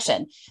right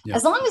direction? Yeah.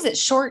 As long as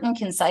it's short and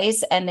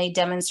concise and they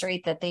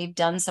demonstrate that they've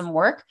done some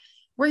work,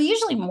 we're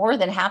usually more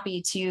than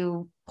happy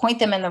to point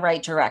them in the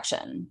right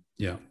direction.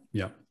 Yeah.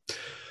 Yeah.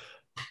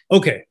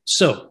 Okay.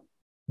 So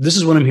this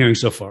is what I'm hearing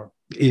so far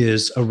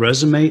is a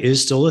resume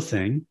is still a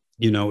thing.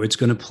 It's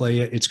going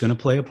to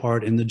play a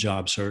part in the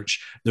job search.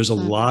 There's a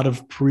lot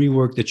of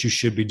pre-work that you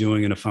should be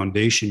doing, and a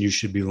foundation you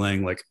should be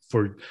laying like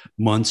for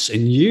months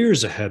and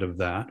years ahead of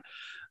that.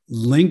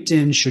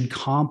 LinkedIn should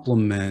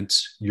complement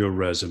your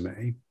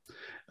resume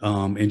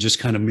and just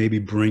kind of maybe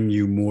bring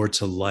you more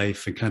to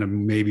life and kind of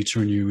maybe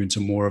turn you into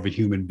more of a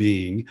human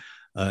being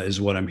is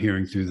what I'm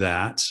hearing through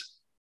that.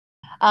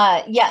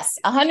 Yes,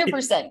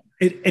 100%.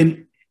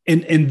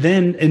 And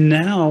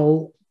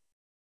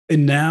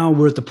now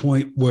we're at the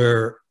point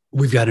where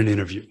we've got an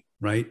interview,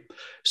 right?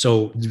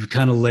 So you've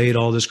kind of laid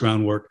all this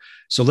groundwork.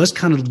 So let's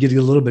kind of get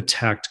a little bit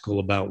tactical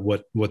about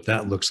what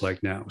that looks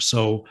like now.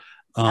 So,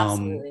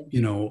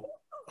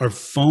 are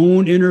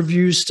phone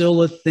interviews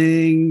still a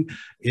thing?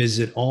 Is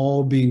it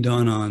all being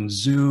done on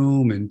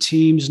Zoom and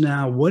Teams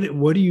now? What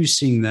are you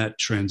seeing that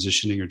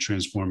transitioning or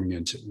transforming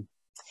into?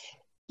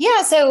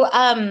 Yeah, so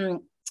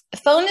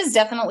phone is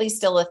definitely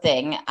still a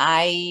thing.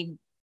 I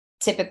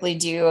typically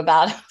do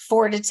about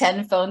 4 to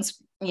 10 phone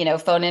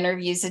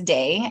interviews a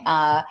day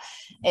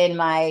in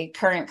my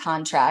current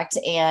contract.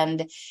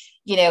 And,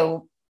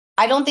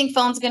 I don't think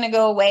phone's going to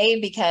go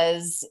away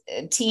because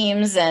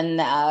Teams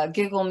and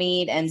Google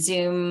Meet and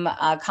Zoom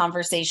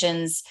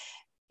conversations,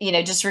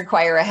 just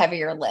require a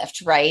heavier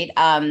lift, right?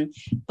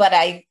 But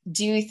I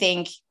do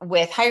think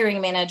with hiring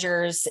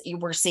managers,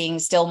 we're seeing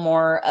still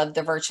more of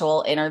the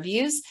virtual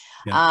interviews.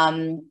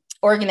 Yeah.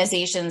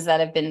 Organizations that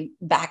have been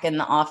back in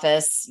the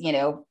office,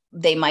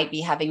 they might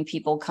be having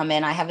people come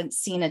in. I haven't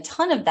seen a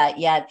ton of that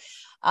yet.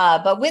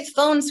 But with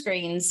phone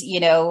screens,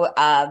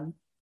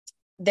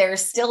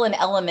 there's still an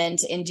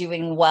element in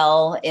doing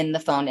well in the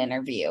phone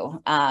interview.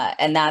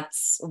 And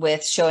that's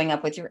with showing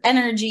up with your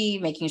energy,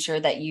 making sure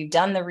that you've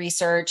done the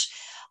research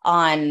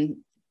on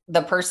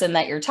the person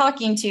that you're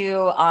talking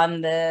to,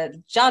 on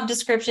the job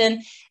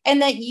description,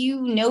 and that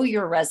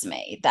your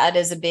resume. That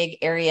is a big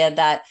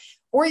area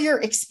or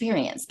your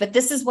experience. But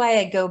this is why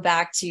I go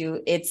back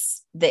to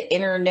it's the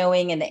inner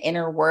knowing and the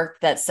inner work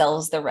that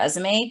sells the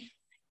resume.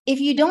 If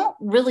you don't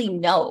really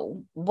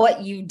know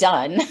what you've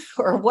done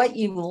or what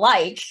you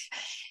like,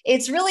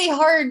 it's really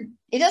hard.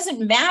 It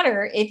doesn't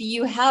matter if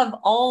you have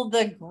all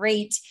the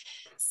great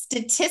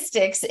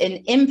statistics and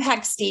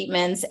impact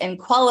statements and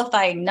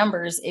qualifying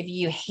numbers if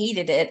you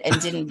hated it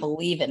and didn't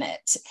believe in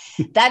it.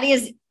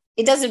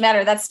 It doesn't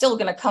matter. That's still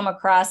going to come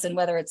across in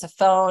whether it's a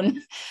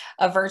phone,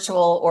 a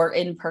virtual, or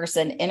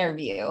in-person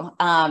interview.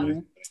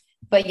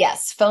 But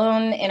yes,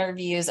 phone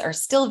interviews are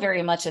still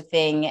very much a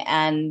thing.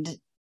 And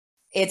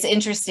it's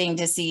interesting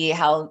to see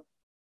how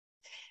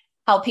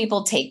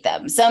people take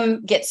them.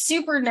 Some get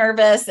super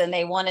nervous and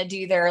they want to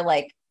do their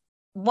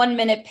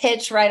 1-minute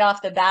pitch right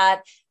off the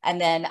bat.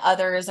 And then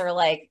others are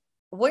like,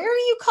 where are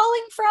you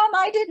calling from?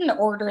 I didn't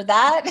order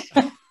that.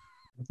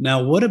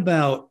 Now, what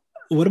about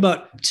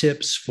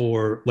tips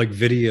for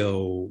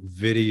video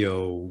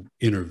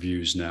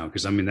interviews now?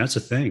 Because that's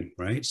a thing,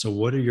 right? So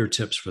what are your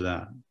tips for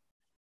that?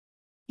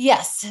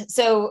 Yes.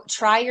 So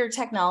try your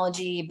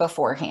technology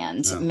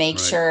beforehand. Make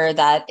sure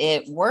that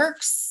it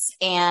works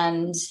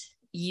and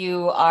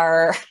you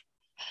are,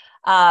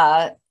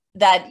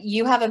 that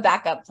you have a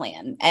backup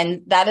plan.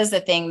 And that is the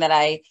thing that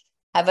I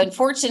have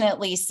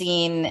unfortunately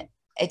seen.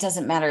 It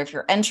doesn't matter if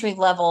you're entry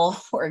level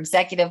or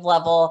executive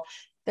level.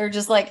 They're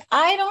just like,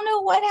 I don't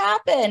know what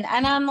happened.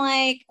 And I'm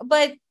like,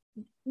 but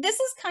this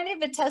is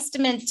kind of a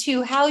testament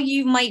to how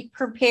you might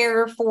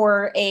prepare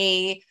for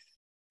a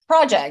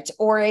project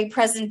or a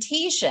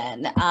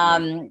presentation.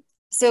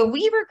 So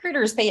we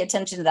recruiters pay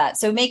attention to that.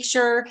 So make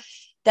sure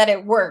that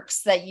it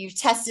works, that you've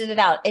tested it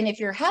out. And if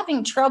you're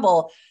having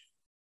trouble,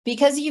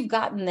 because you've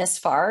gotten this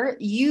far,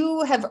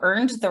 you have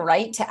earned the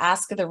right to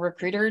ask the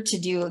recruiter to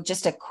do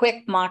just a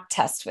quick mock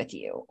test with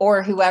you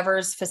or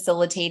whoever's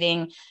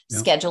facilitating,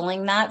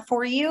 scheduling that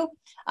for you.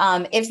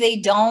 If they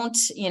don't,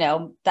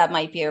 that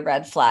might be a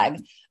red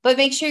flag. But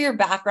make sure your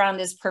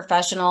background is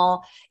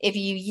professional. If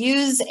you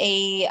use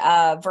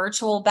a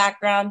virtual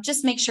background,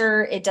 just make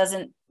sure it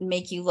doesn't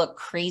make you look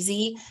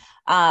crazy.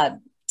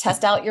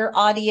 Test out your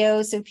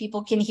audio so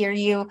people can hear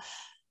you.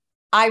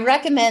 I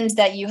recommend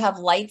that you have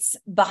lights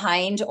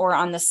behind or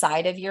on the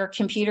side of your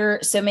computer.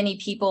 So many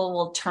people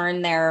will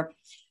turn their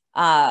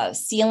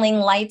ceiling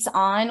lights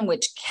on,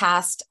 which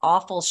cast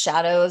awful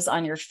shadows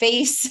on your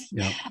face.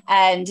 Yeah.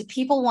 And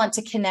people want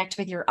to connect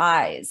with your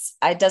eyes.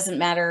 It doesn't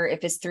matter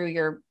if it's through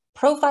your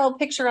profile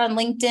picture on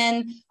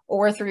LinkedIn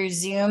or through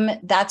Zoom.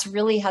 That's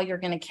really how you're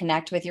going to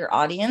connect with your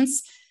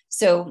audience.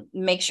 So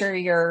make sure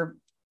your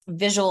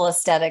visual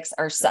aesthetics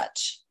are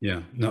such.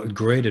 Yeah, no,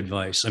 great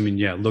advice. I mean,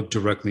 yeah, look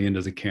directly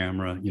into the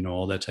camera, you know,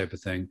 all that type of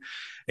thing.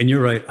 And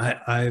you're right.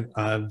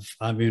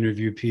 I've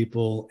interviewed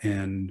people,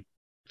 and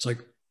it's like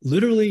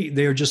literally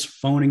they're just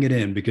phoning it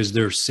in because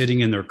they're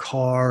sitting in their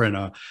car in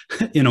a,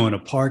 you know, in a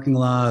parking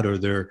lot, or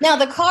they're now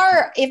the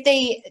car. If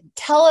they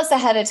tell us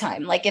ahead of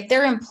time, like if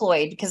they're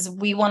employed, because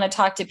we want to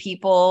talk to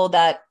people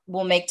that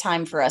will make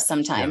time for us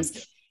sometimes.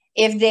 Yeah.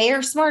 If they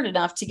are smart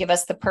enough to give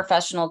us the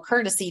professional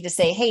courtesy to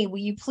say, hey, will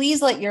you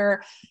please let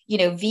your, you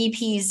know,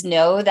 VPs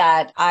know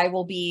that I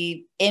will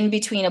be in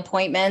between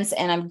appointments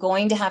and I'm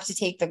going to have to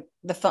take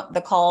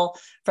the call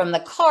from the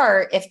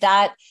car. If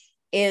that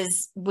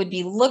would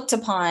be looked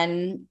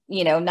upon,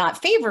 you know,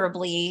 not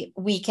favorably,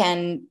 we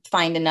can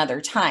find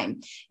another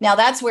time. Now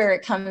that's where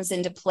it comes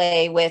into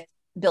play with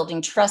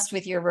building trust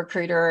with your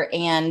recruiter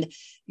and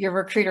your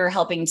recruiter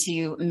helping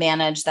to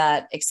manage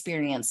that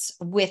experience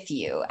with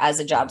you as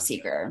a job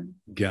seeker.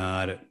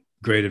 Got it.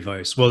 Great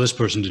advice. Well, this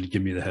person didn't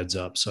give me the heads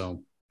up,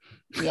 so.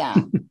 Yeah.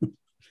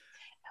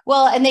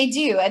 Well, and they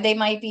do, and they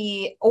might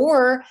be,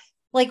 or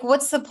like,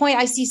 what's the point?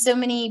 I see so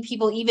many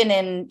people, even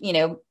in, you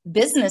know,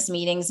 business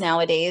meetings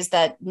nowadays,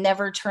 that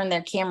never turn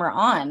their camera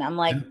on. I'm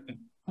like, yeah.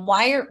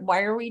 why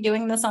are we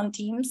doing this on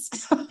Teams?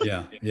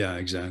 Yeah,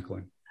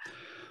 exactly.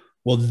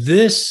 Well,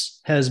 this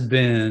has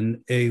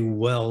been a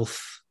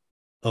wealth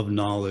of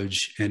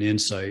knowledge and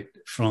insight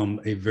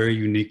from a very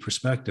unique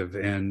perspective,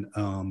 and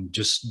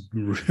just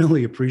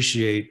really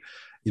appreciate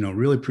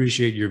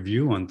your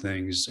view on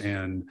things,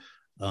 and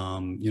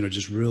you know,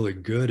 just really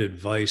good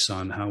advice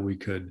on how we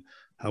can,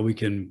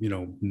 you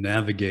know,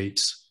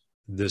 navigate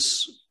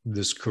this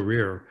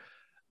career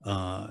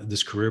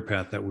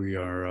path that we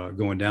are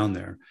going down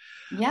there.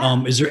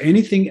 Yeah. Is there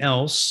anything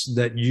else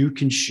that you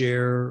can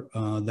share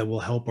that will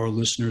help our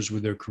listeners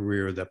with their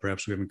career that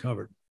perhaps we haven't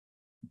covered?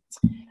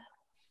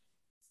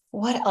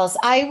 What else?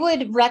 I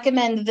would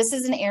recommend, this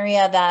is an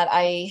area that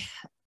I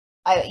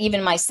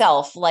even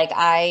myself, like,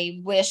 I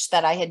wish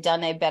that I had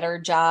done a better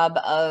job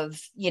of,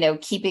 you know,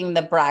 keeping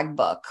the brag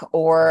book,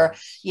 or,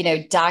 you know,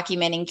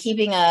 documenting,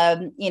 keeping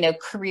a, you know,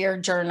 career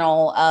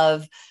journal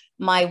of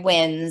my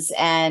wins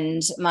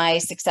and my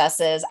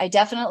successes. I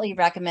definitely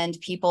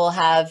recommend people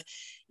have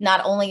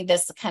not only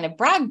this kind of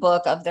brag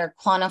book of their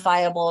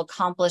quantifiable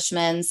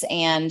accomplishments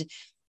and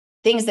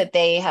things that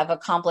they have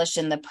accomplished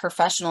in the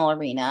professional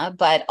arena,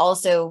 but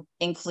also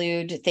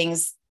include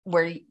things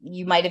where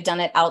you might have done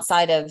it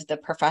outside of the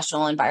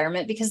professional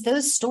environment, because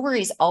those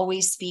stories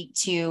always speak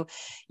to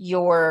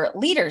your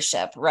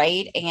leadership,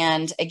 right?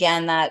 And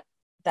again, that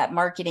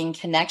marketing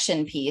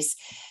connection piece.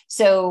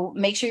 So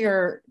make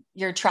sure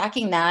you're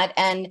tracking that.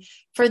 And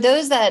for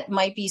those that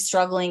might be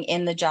struggling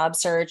in the job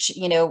search,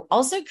 you know,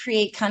 also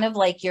create kind of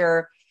like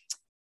your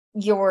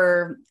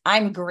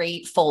I'm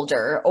great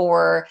folder,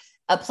 or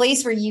a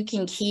place where you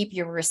can keep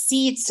your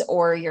receipts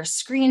or your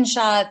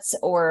screenshots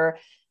or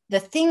the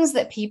things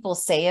that people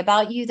say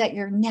about you that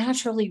you're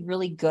naturally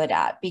really good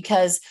at.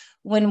 Because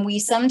when we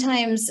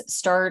sometimes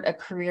start a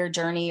career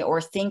journey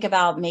or think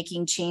about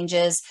making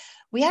changes,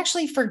 we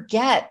actually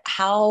forget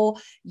how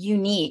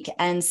unique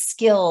and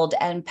skilled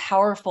and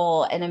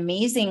powerful and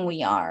amazing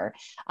we are.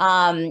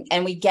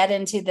 And we get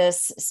into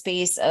this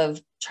space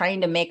of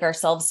trying to make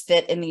ourselves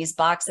fit in these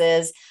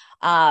boxes,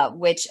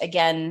 which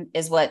again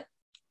is what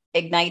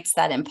ignites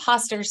that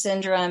imposter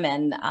syndrome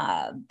and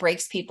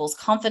breaks people's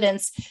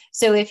confidence.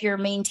 So if you're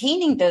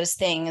maintaining those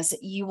things,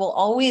 you will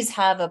always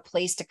have a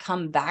place to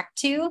come back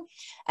to.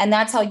 And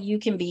that's how you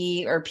can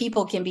be, or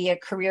people can be, a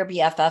career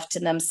BFF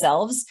to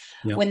themselves.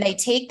 Yep. When they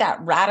take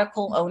that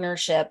radical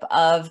ownership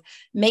of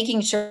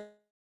making sure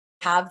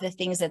have the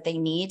things that they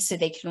need, so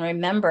they can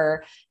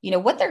remember, you know,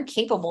 what they're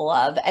capable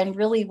of and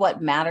really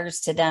what matters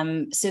to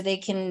them, so they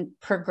can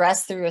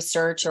progress through a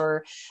search,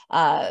 or,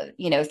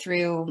 you know,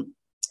 through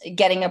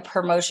getting a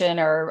promotion,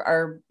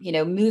 or, you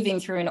know,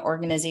 moving through an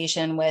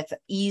organization with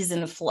ease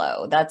and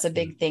flow. That's a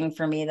big thing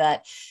for me,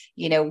 that,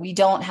 you know, we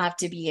don't have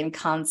to be in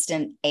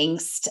constant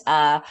angst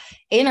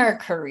in our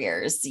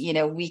careers. You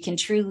know, we can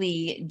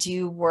truly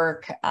do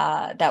work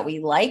that we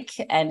like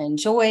and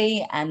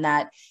enjoy, and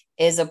that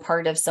is a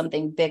part of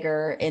something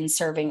bigger in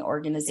serving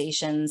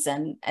organizations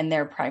and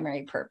their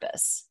primary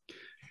purpose.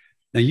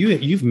 Now,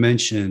 you've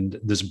mentioned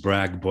this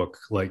brag book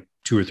like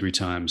 2 or 3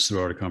 times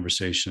throughout our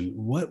conversation.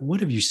 What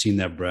have you seen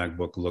that brag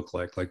book look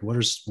like? Like, what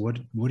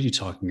are you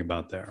talking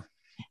about there?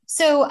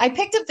 So I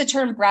picked up the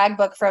term brag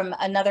book from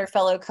another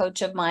fellow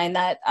coach of mine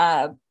that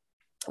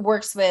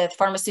works with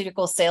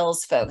pharmaceutical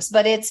sales folks,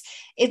 but it's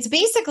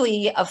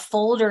basically a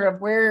folder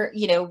of where,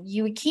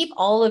 you would keep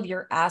all of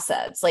your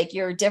assets, like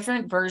your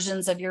different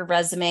versions of your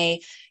resume.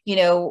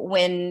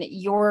 When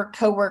your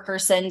coworker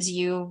sends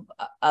you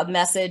a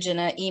message and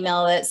an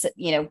email that,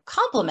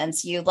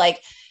 compliments you,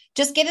 like,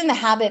 just get in the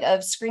habit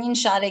of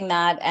screenshotting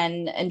that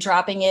and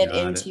dropping it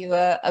into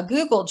a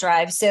Google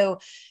Drive. So,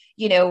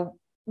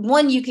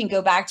 one, you can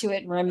go back to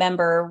it and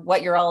remember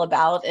what you're all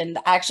about, and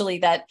actually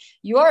that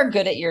you are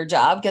good at your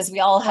job, because we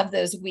all have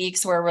those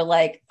weeks where we're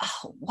like,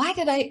 oh,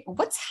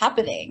 what's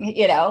happening?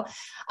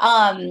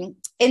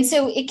 And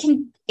so it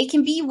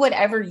can be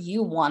whatever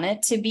you want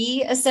it to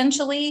be,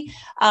 essentially.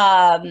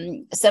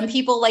 Some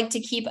people like to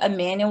keep a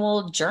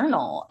manual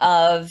journal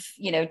of,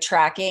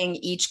 tracking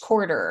each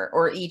quarter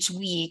or each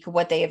week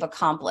what they have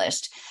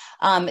accomplished.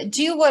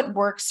 Do what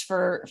works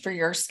for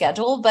your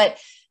schedule, but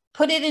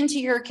put it into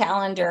your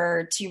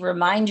calendar to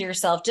remind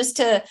yourself, just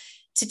to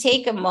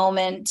take a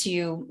moment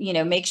to,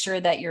 make sure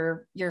that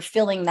you're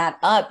filling that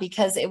up,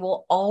 because it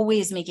will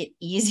always make it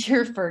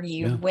easier for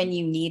you when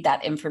you need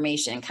that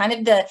information.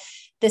 Kind of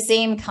the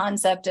same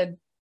concept of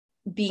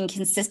being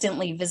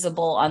consistently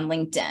visible on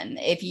LinkedIn.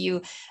 If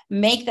you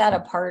make that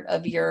a part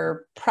of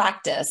your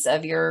practice,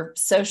 of your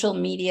social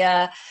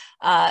media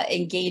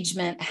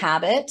engagement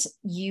habit,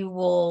 you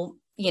will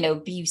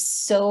be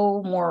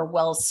so more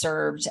well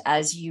served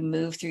as you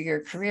move through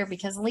your career,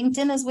 because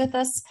LinkedIn is with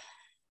us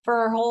for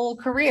our whole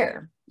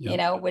career,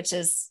 which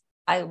is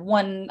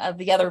one of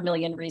the other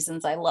million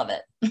reasons I love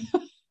it.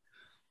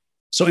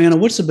 So Anna,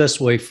 what's the best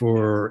way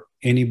for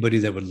anybody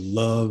that would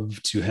love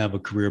to have a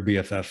career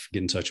BFF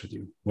get in touch with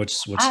you?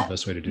 What's the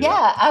best way to do that?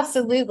 Yeah,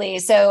 absolutely.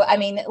 So,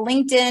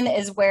 LinkedIn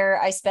is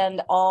where I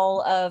spend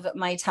all of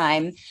my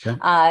time.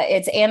 Okay.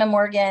 It's Anna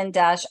Morgan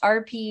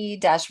 -RP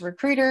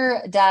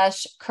 -recruiter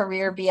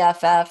 -career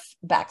BFF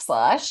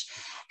 /.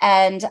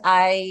 And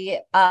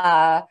I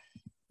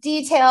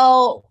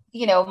detail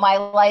my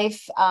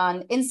life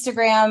on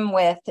Instagram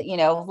with,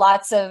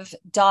 lots of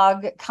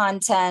dog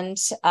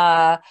content,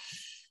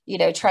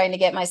 trying to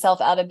get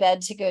myself out of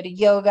bed to go to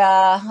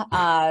yoga.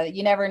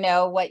 You never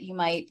know what you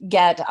might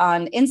get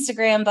on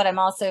Instagram, but I'm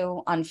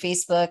also on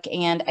Facebook,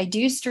 and I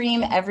do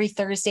stream every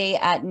Thursday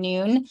at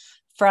noon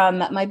from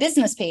my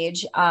business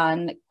page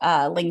on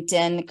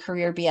LinkedIn,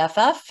 Career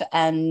BFF,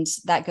 and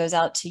that goes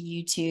out to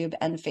YouTube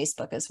and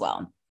Facebook as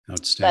well.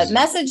 Outstanding. But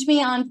message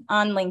me on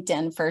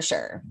LinkedIn for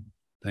sure.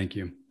 Thank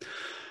you.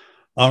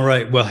 All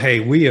right. Well, hey,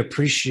 we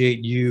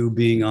appreciate you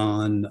being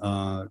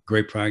on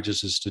Great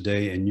Practices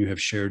today, and you have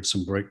shared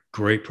some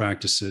great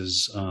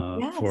practices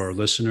for our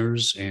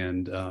listeners.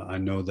 And I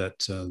know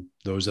that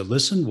those that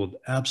listen will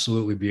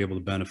absolutely be able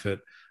to benefit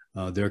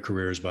their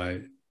careers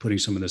by putting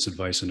some of this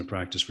advice into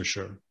practice for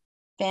sure.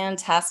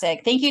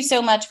 Fantastic. Thank you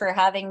so much for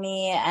having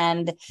me.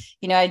 And,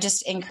 I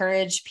just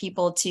encourage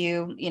people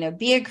to,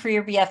 be a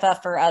career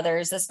BFF for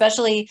others,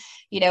 especially,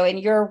 in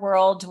your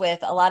world, with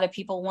a lot of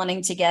people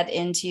wanting to get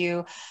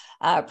into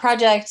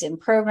project and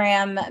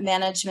program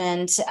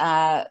management.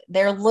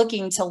 They're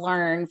looking to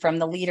learn from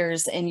the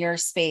leaders in your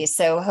space.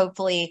 So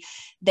hopefully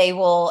they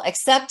will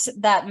accept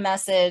that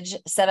message,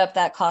 set up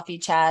that coffee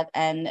chat,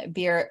 and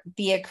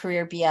be a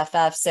career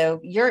BFF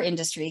so your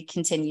industry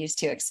continues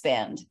to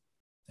expand.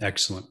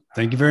 Excellent.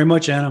 Thank you very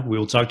much, Anna. We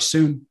will talk to you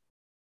soon.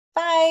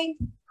 Bye.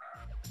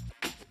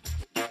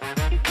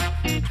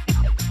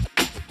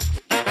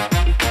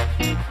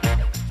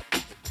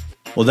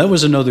 Well, that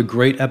was another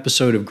great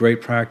episode of Great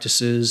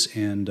Practices,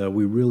 and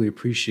we really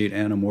appreciate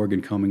Anna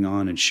Morgan coming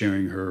on and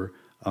sharing her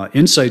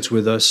insights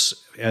with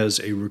us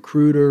as a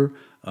recruiter,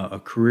 a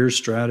career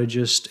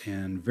strategist,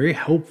 and very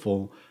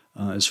helpful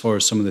as far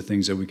as some of the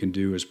things that we can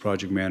do as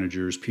project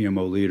managers,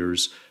 PMO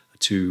leaders,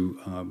 to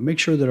make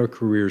sure that our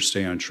careers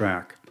stay on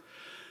track.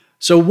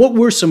 So what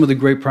were some of the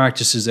great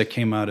practices that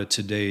came out of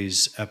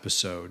today's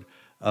episode?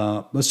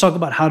 Let's talk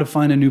about how to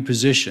find a new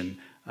position.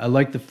 I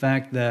like the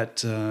fact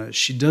that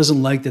she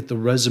doesn't like that the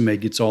resume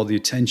gets all the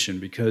attention,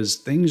 because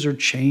things are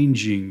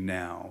changing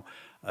now.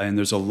 And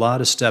there's a lot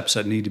of steps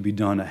that need to be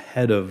done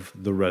ahead of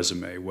the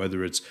resume,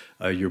 whether it's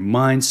your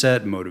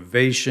mindset,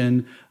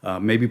 motivation,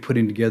 maybe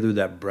putting together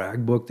that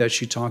brag book that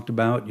she talked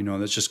about.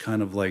 That's just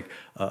kind of like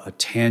a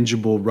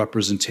tangible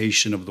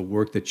representation of the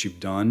work that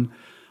you've done.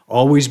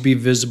 Always be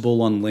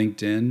visible on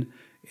LinkedIn.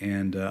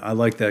 And I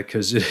like that,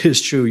 because it is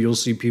true. You'll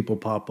see people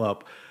pop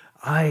up.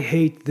 I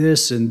hate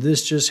this, and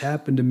this just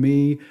happened to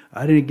me.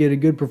 I didn't get a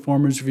good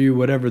performance review,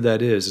 whatever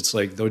that is. It's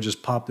like they'll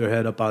just pop their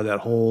head up out of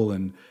that hole,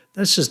 and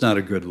that's just not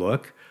a good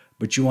look.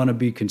 But you want to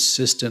be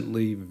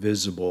consistently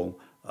visible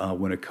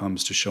when it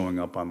comes to showing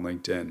up on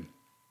LinkedIn.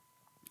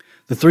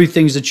 The 3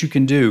 things that you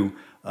can do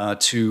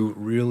to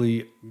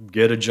really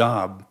get a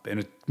job, and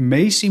it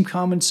may seem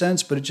common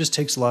sense, but it just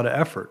takes a lot of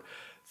effort.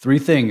 3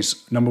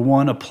 things. Number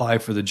 1, apply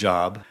for the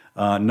job.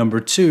 Number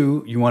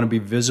 2, you want to be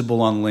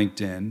visible on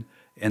LinkedIn.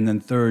 And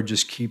then 3rd,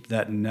 just keep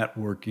that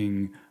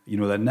networking,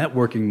 that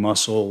networking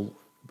muscle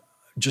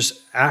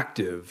just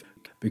active,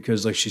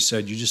 because like she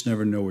said, you just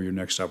never know where your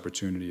next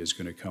opportunity is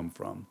going to come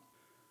from.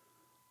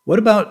 What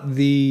about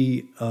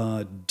the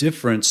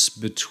difference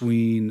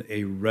between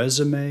a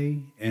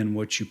resume and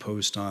what you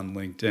post on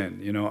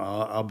LinkedIn?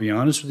 I'll be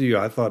honest with you.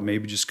 I thought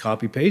maybe just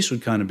copy paste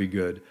would kind of be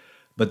good,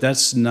 but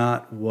that's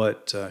not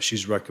what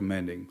she's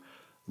recommending.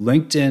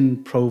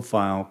 LinkedIn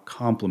profile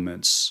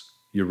complements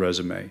your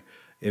resume.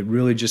 It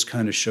really just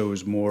kind of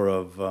shows more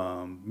of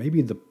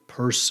maybe the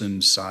person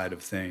side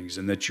of things,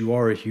 and that you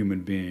are a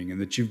human being,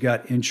 and that you've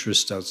got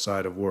interests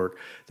outside of work,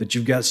 that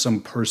you've got some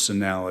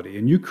personality.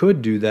 And you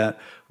could do that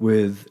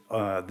with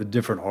the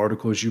different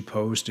articles you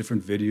post,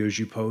 different videos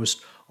you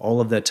post, all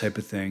of that type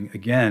of thing.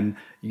 Again,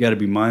 you got to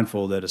be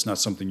mindful that it's not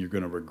something you're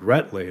going to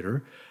regret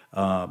later,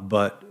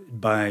 but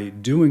by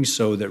doing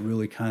so, that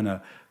really kind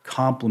of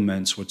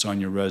complements what's on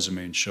your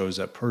resume and shows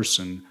that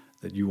person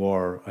that you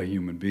are a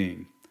human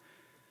being.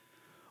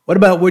 What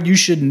about what you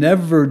should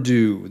never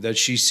do that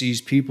she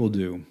sees people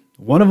do?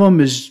 One of them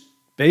is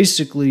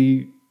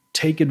basically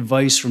take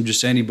advice from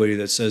just anybody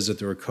that says that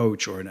they're a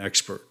coach or an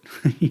expert,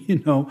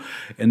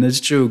 and that's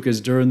true, because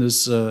during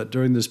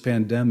this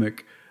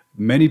pandemic,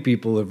 many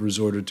people have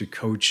resorted to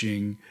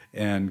coaching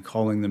and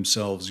calling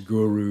themselves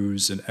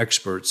gurus and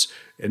experts,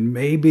 and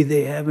maybe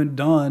they haven't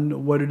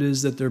done what it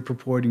is that they're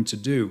purporting to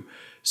do.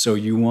 So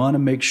you want to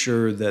make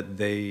sure that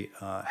they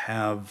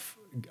have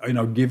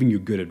giving you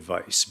good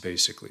advice,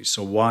 basically.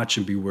 So watch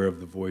and beware of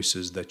the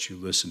voices that you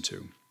listen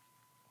to.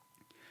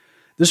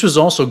 This was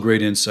also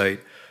great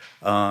insight.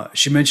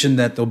 She mentioned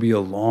that there'll be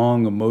a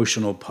long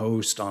emotional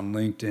post on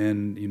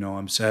LinkedIn.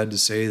 I'm sad to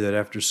say that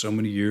after so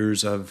many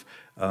years, I've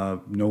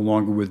no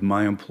longer with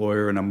my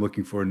employer and I'm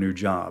looking for a new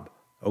job.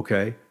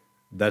 Okay,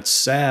 that's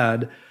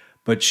sad.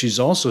 But she's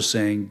also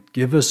saying,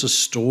 give us a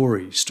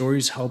story.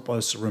 Stories help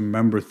us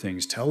remember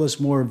things. Tell us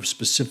more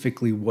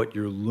specifically what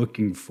you're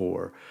looking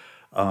for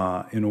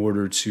in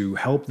order to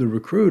help the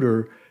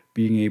recruiter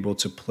being able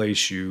to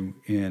place you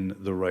in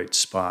the right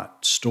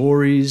spot.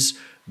 Stories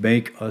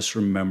make us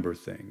remember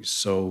things.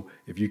 So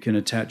if you can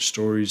attach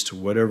stories to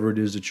whatever it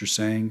is that you're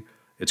saying,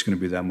 it's going to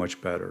be that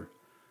much better.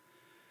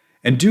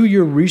 And do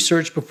your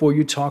research before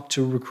you talk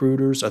to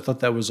recruiters. I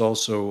thought that was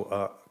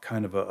also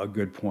kind of a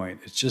good point.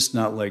 It's just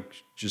not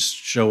like just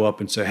show up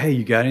and say, hey,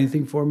 you got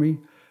anything for me?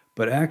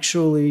 But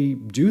actually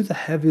do the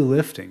heavy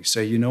lifting.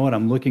 Say, you know what,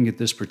 I'm looking at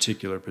this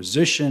particular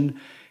position.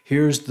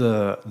 Here's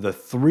the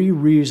 3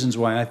 reasons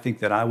why I think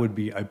that I would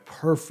be a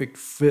perfect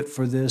fit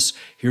for this.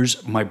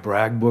 Here's my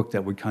brag book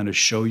that would kind of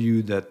show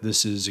you that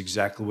this is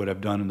exactly what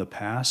I've done in the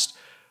past.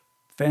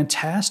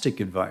 Fantastic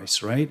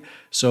advice, right?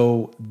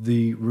 So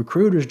the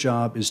recruiter's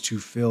job is to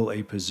fill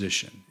a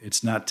position.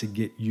 It's not to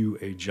get you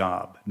a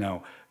job.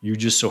 Now, you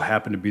just so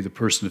happen to be the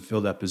person to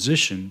fill that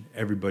position,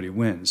 everybody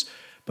wins.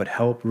 But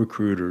help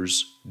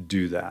recruiters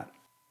do that.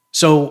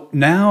 So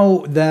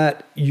now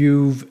that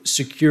you've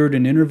secured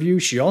an interview,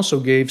 she also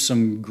gave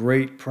some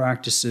great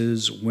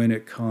practices when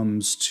it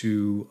comes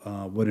to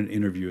what an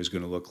interview is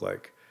going to look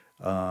like.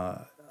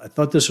 I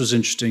thought this was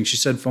interesting. She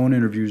said phone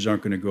interviews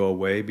aren't going to go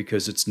away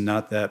because it's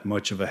not that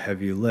much of a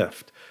heavy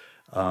lift.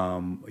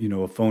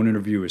 A phone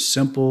interview is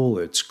simple,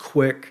 it's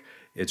quick,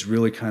 it's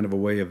really kind of a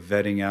way of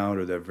vetting out,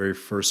 or that very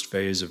first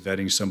phase of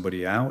vetting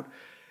somebody out.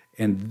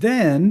 And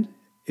then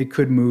it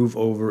could move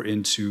over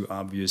into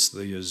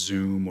obviously a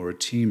Zoom or a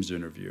Teams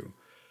interview.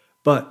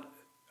 But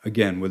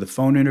again, with a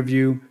phone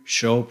interview,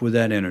 show up with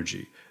that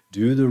energy,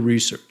 do the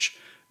research.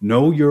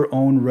 Know your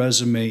own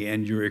resume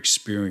and your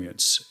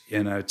experience.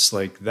 And it's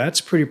like,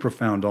 that's pretty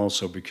profound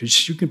also,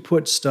 because you can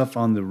put stuff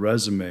on the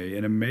resume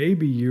and it may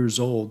be years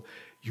old.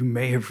 You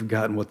may have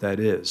forgotten what that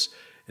is.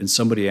 And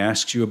somebody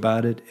asks you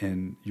about it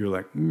and you're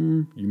like,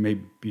 you may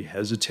be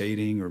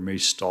hesitating or may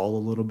stall a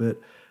little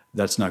bit.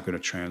 That's not going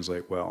to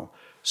translate well.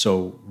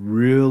 So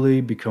really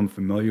become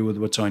familiar with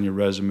what's on your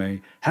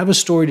resume. Have a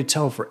story to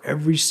tell for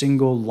every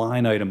single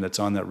line item that's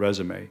on that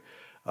resume.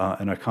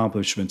 And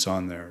accomplishments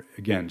on there.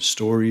 Again,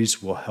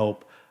 stories will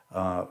help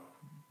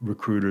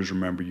recruiters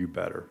remember you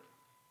better.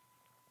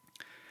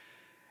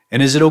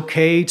 And is it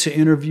okay to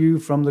interview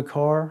from the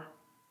car?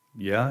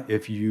 Yeah,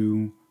 if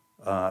you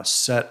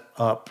set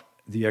up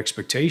the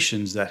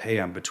expectations that, hey,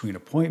 I'm between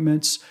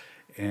appointments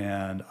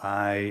and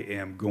I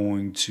am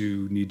going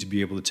to need to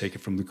be able to take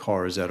it from the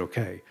car. Is that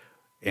okay?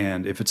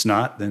 And if it's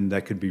not, then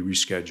that could be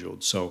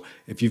rescheduled. So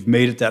if you've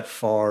made it that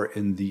far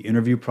in the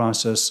interview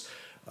process,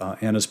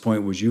 Anna's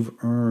point was you've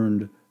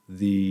earned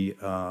the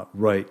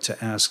right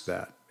to ask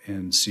that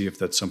and see if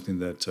that's something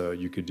that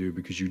you could do,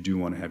 because you do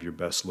want to have your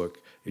best look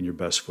and your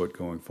best foot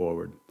going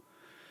forward.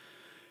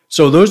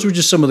 So those were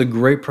just some of the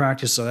great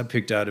practices I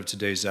picked out of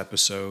today's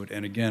episode.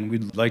 And again,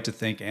 we'd like to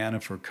thank Anna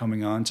for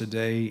coming on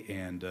today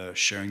and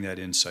sharing that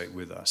insight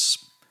with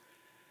us.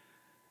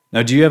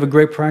 Now, do you have a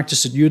great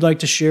practice that you'd like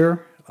to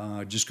share?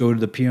 Just go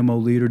to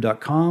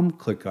thepmoleader.com,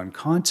 click on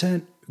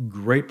Content,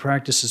 Great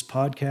Practices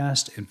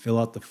Podcast, and fill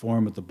out the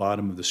form at the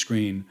bottom of the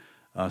screen.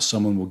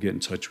 Someone will get in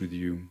touch with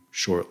you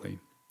shortly.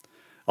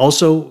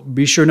 Also,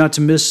 be sure not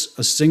to miss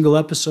a single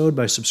episode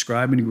by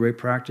subscribing to Great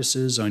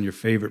Practices on your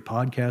favorite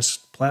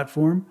podcast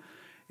platform.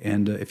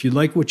 And if you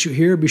like what you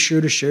hear, be sure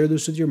to share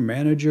this with your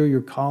manager,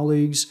 your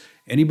colleagues,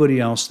 anybody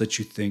else that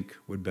you think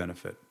would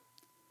benefit.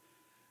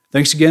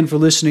 Thanks again for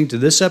listening to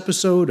this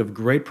episode of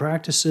Great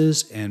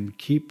Practices, and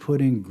keep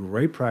putting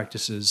great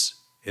practices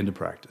into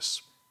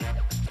practice.